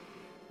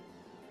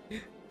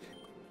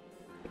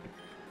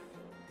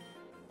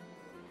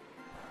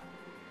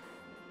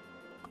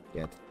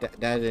 Yeah, that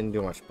didn't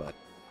do much, but...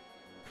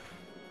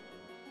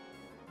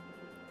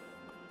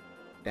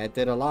 That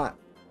did a lot.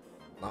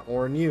 A lot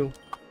more than you.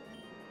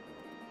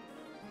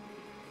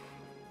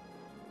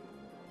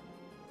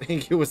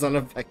 He was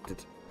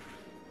unaffected.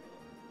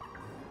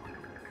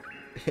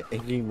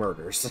 And he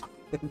murders.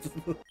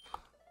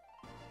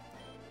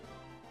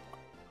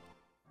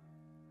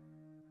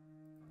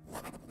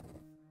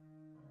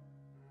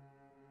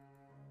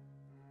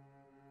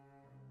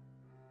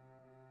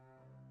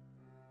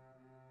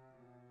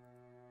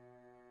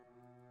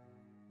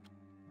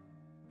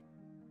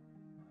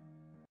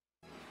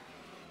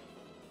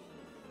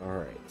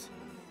 Alright.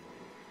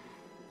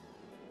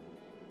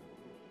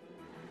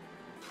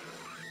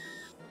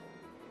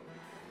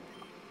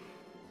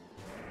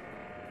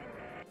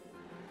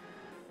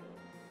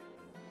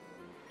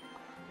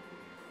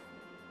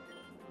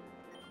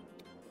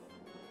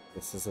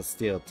 This is a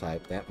steel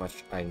type, that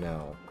much I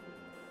know.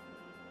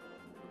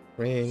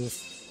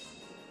 Rings.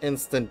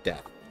 Instant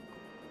death.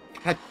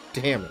 God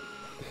damn it.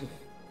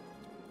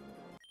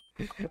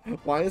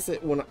 Why is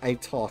it when I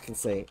talk and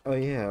say, oh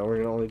yeah, we're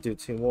gonna only do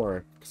 2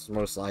 more, it's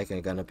most likely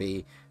gonna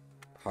be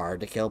hard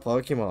to kill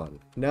Pokemon?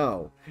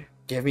 No.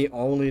 Give me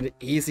only the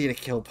easy to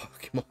kill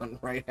Pokemon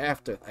right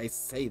after I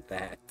say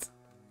that.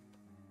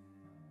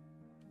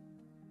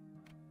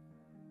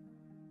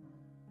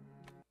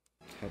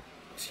 God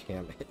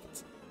damn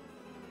it.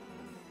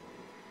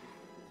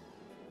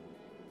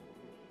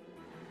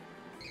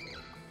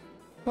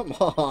 Come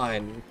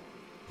on!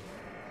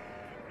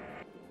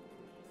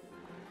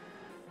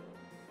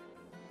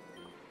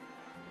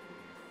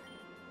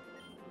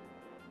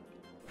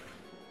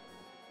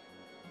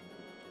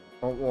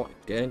 Oh,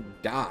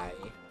 didn't die.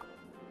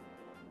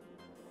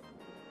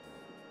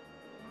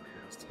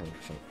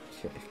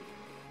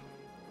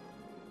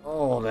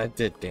 Oh, that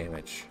did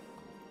damage.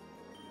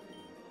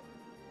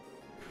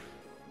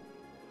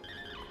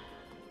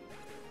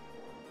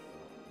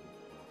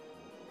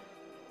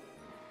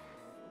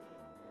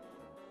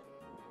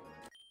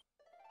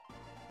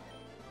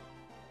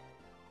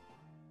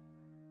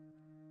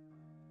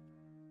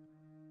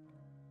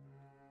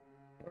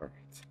 Alright.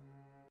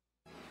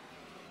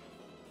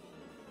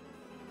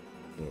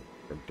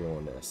 We're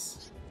doing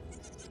this.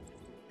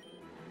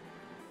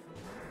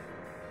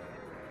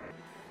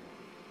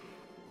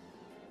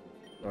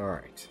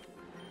 Alright.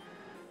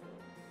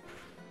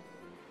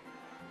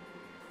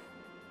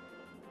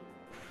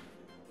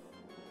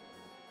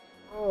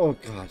 Oh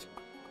god.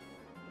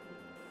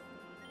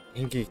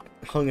 Inky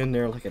hung in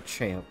there like a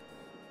champ.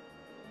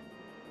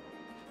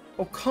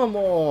 Oh, come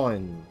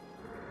on!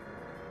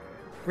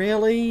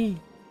 Really?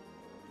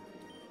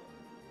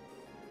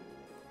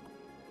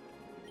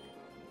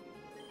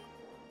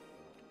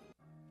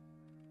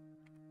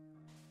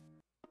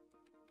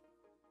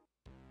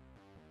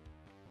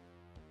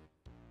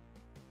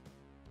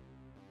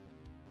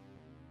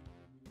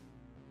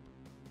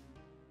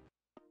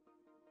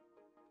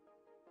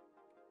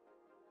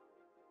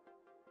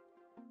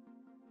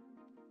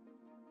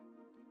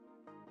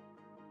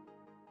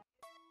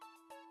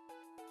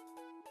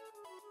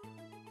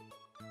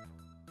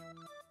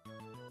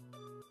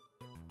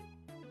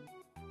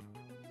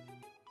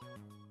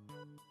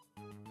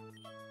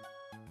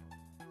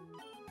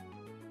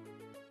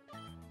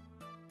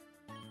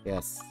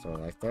 Yes, so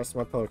like, there's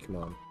my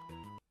Pokemon.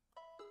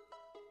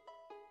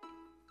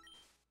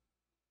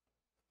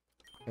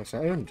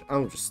 Actually, I'm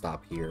gonna just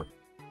stop here.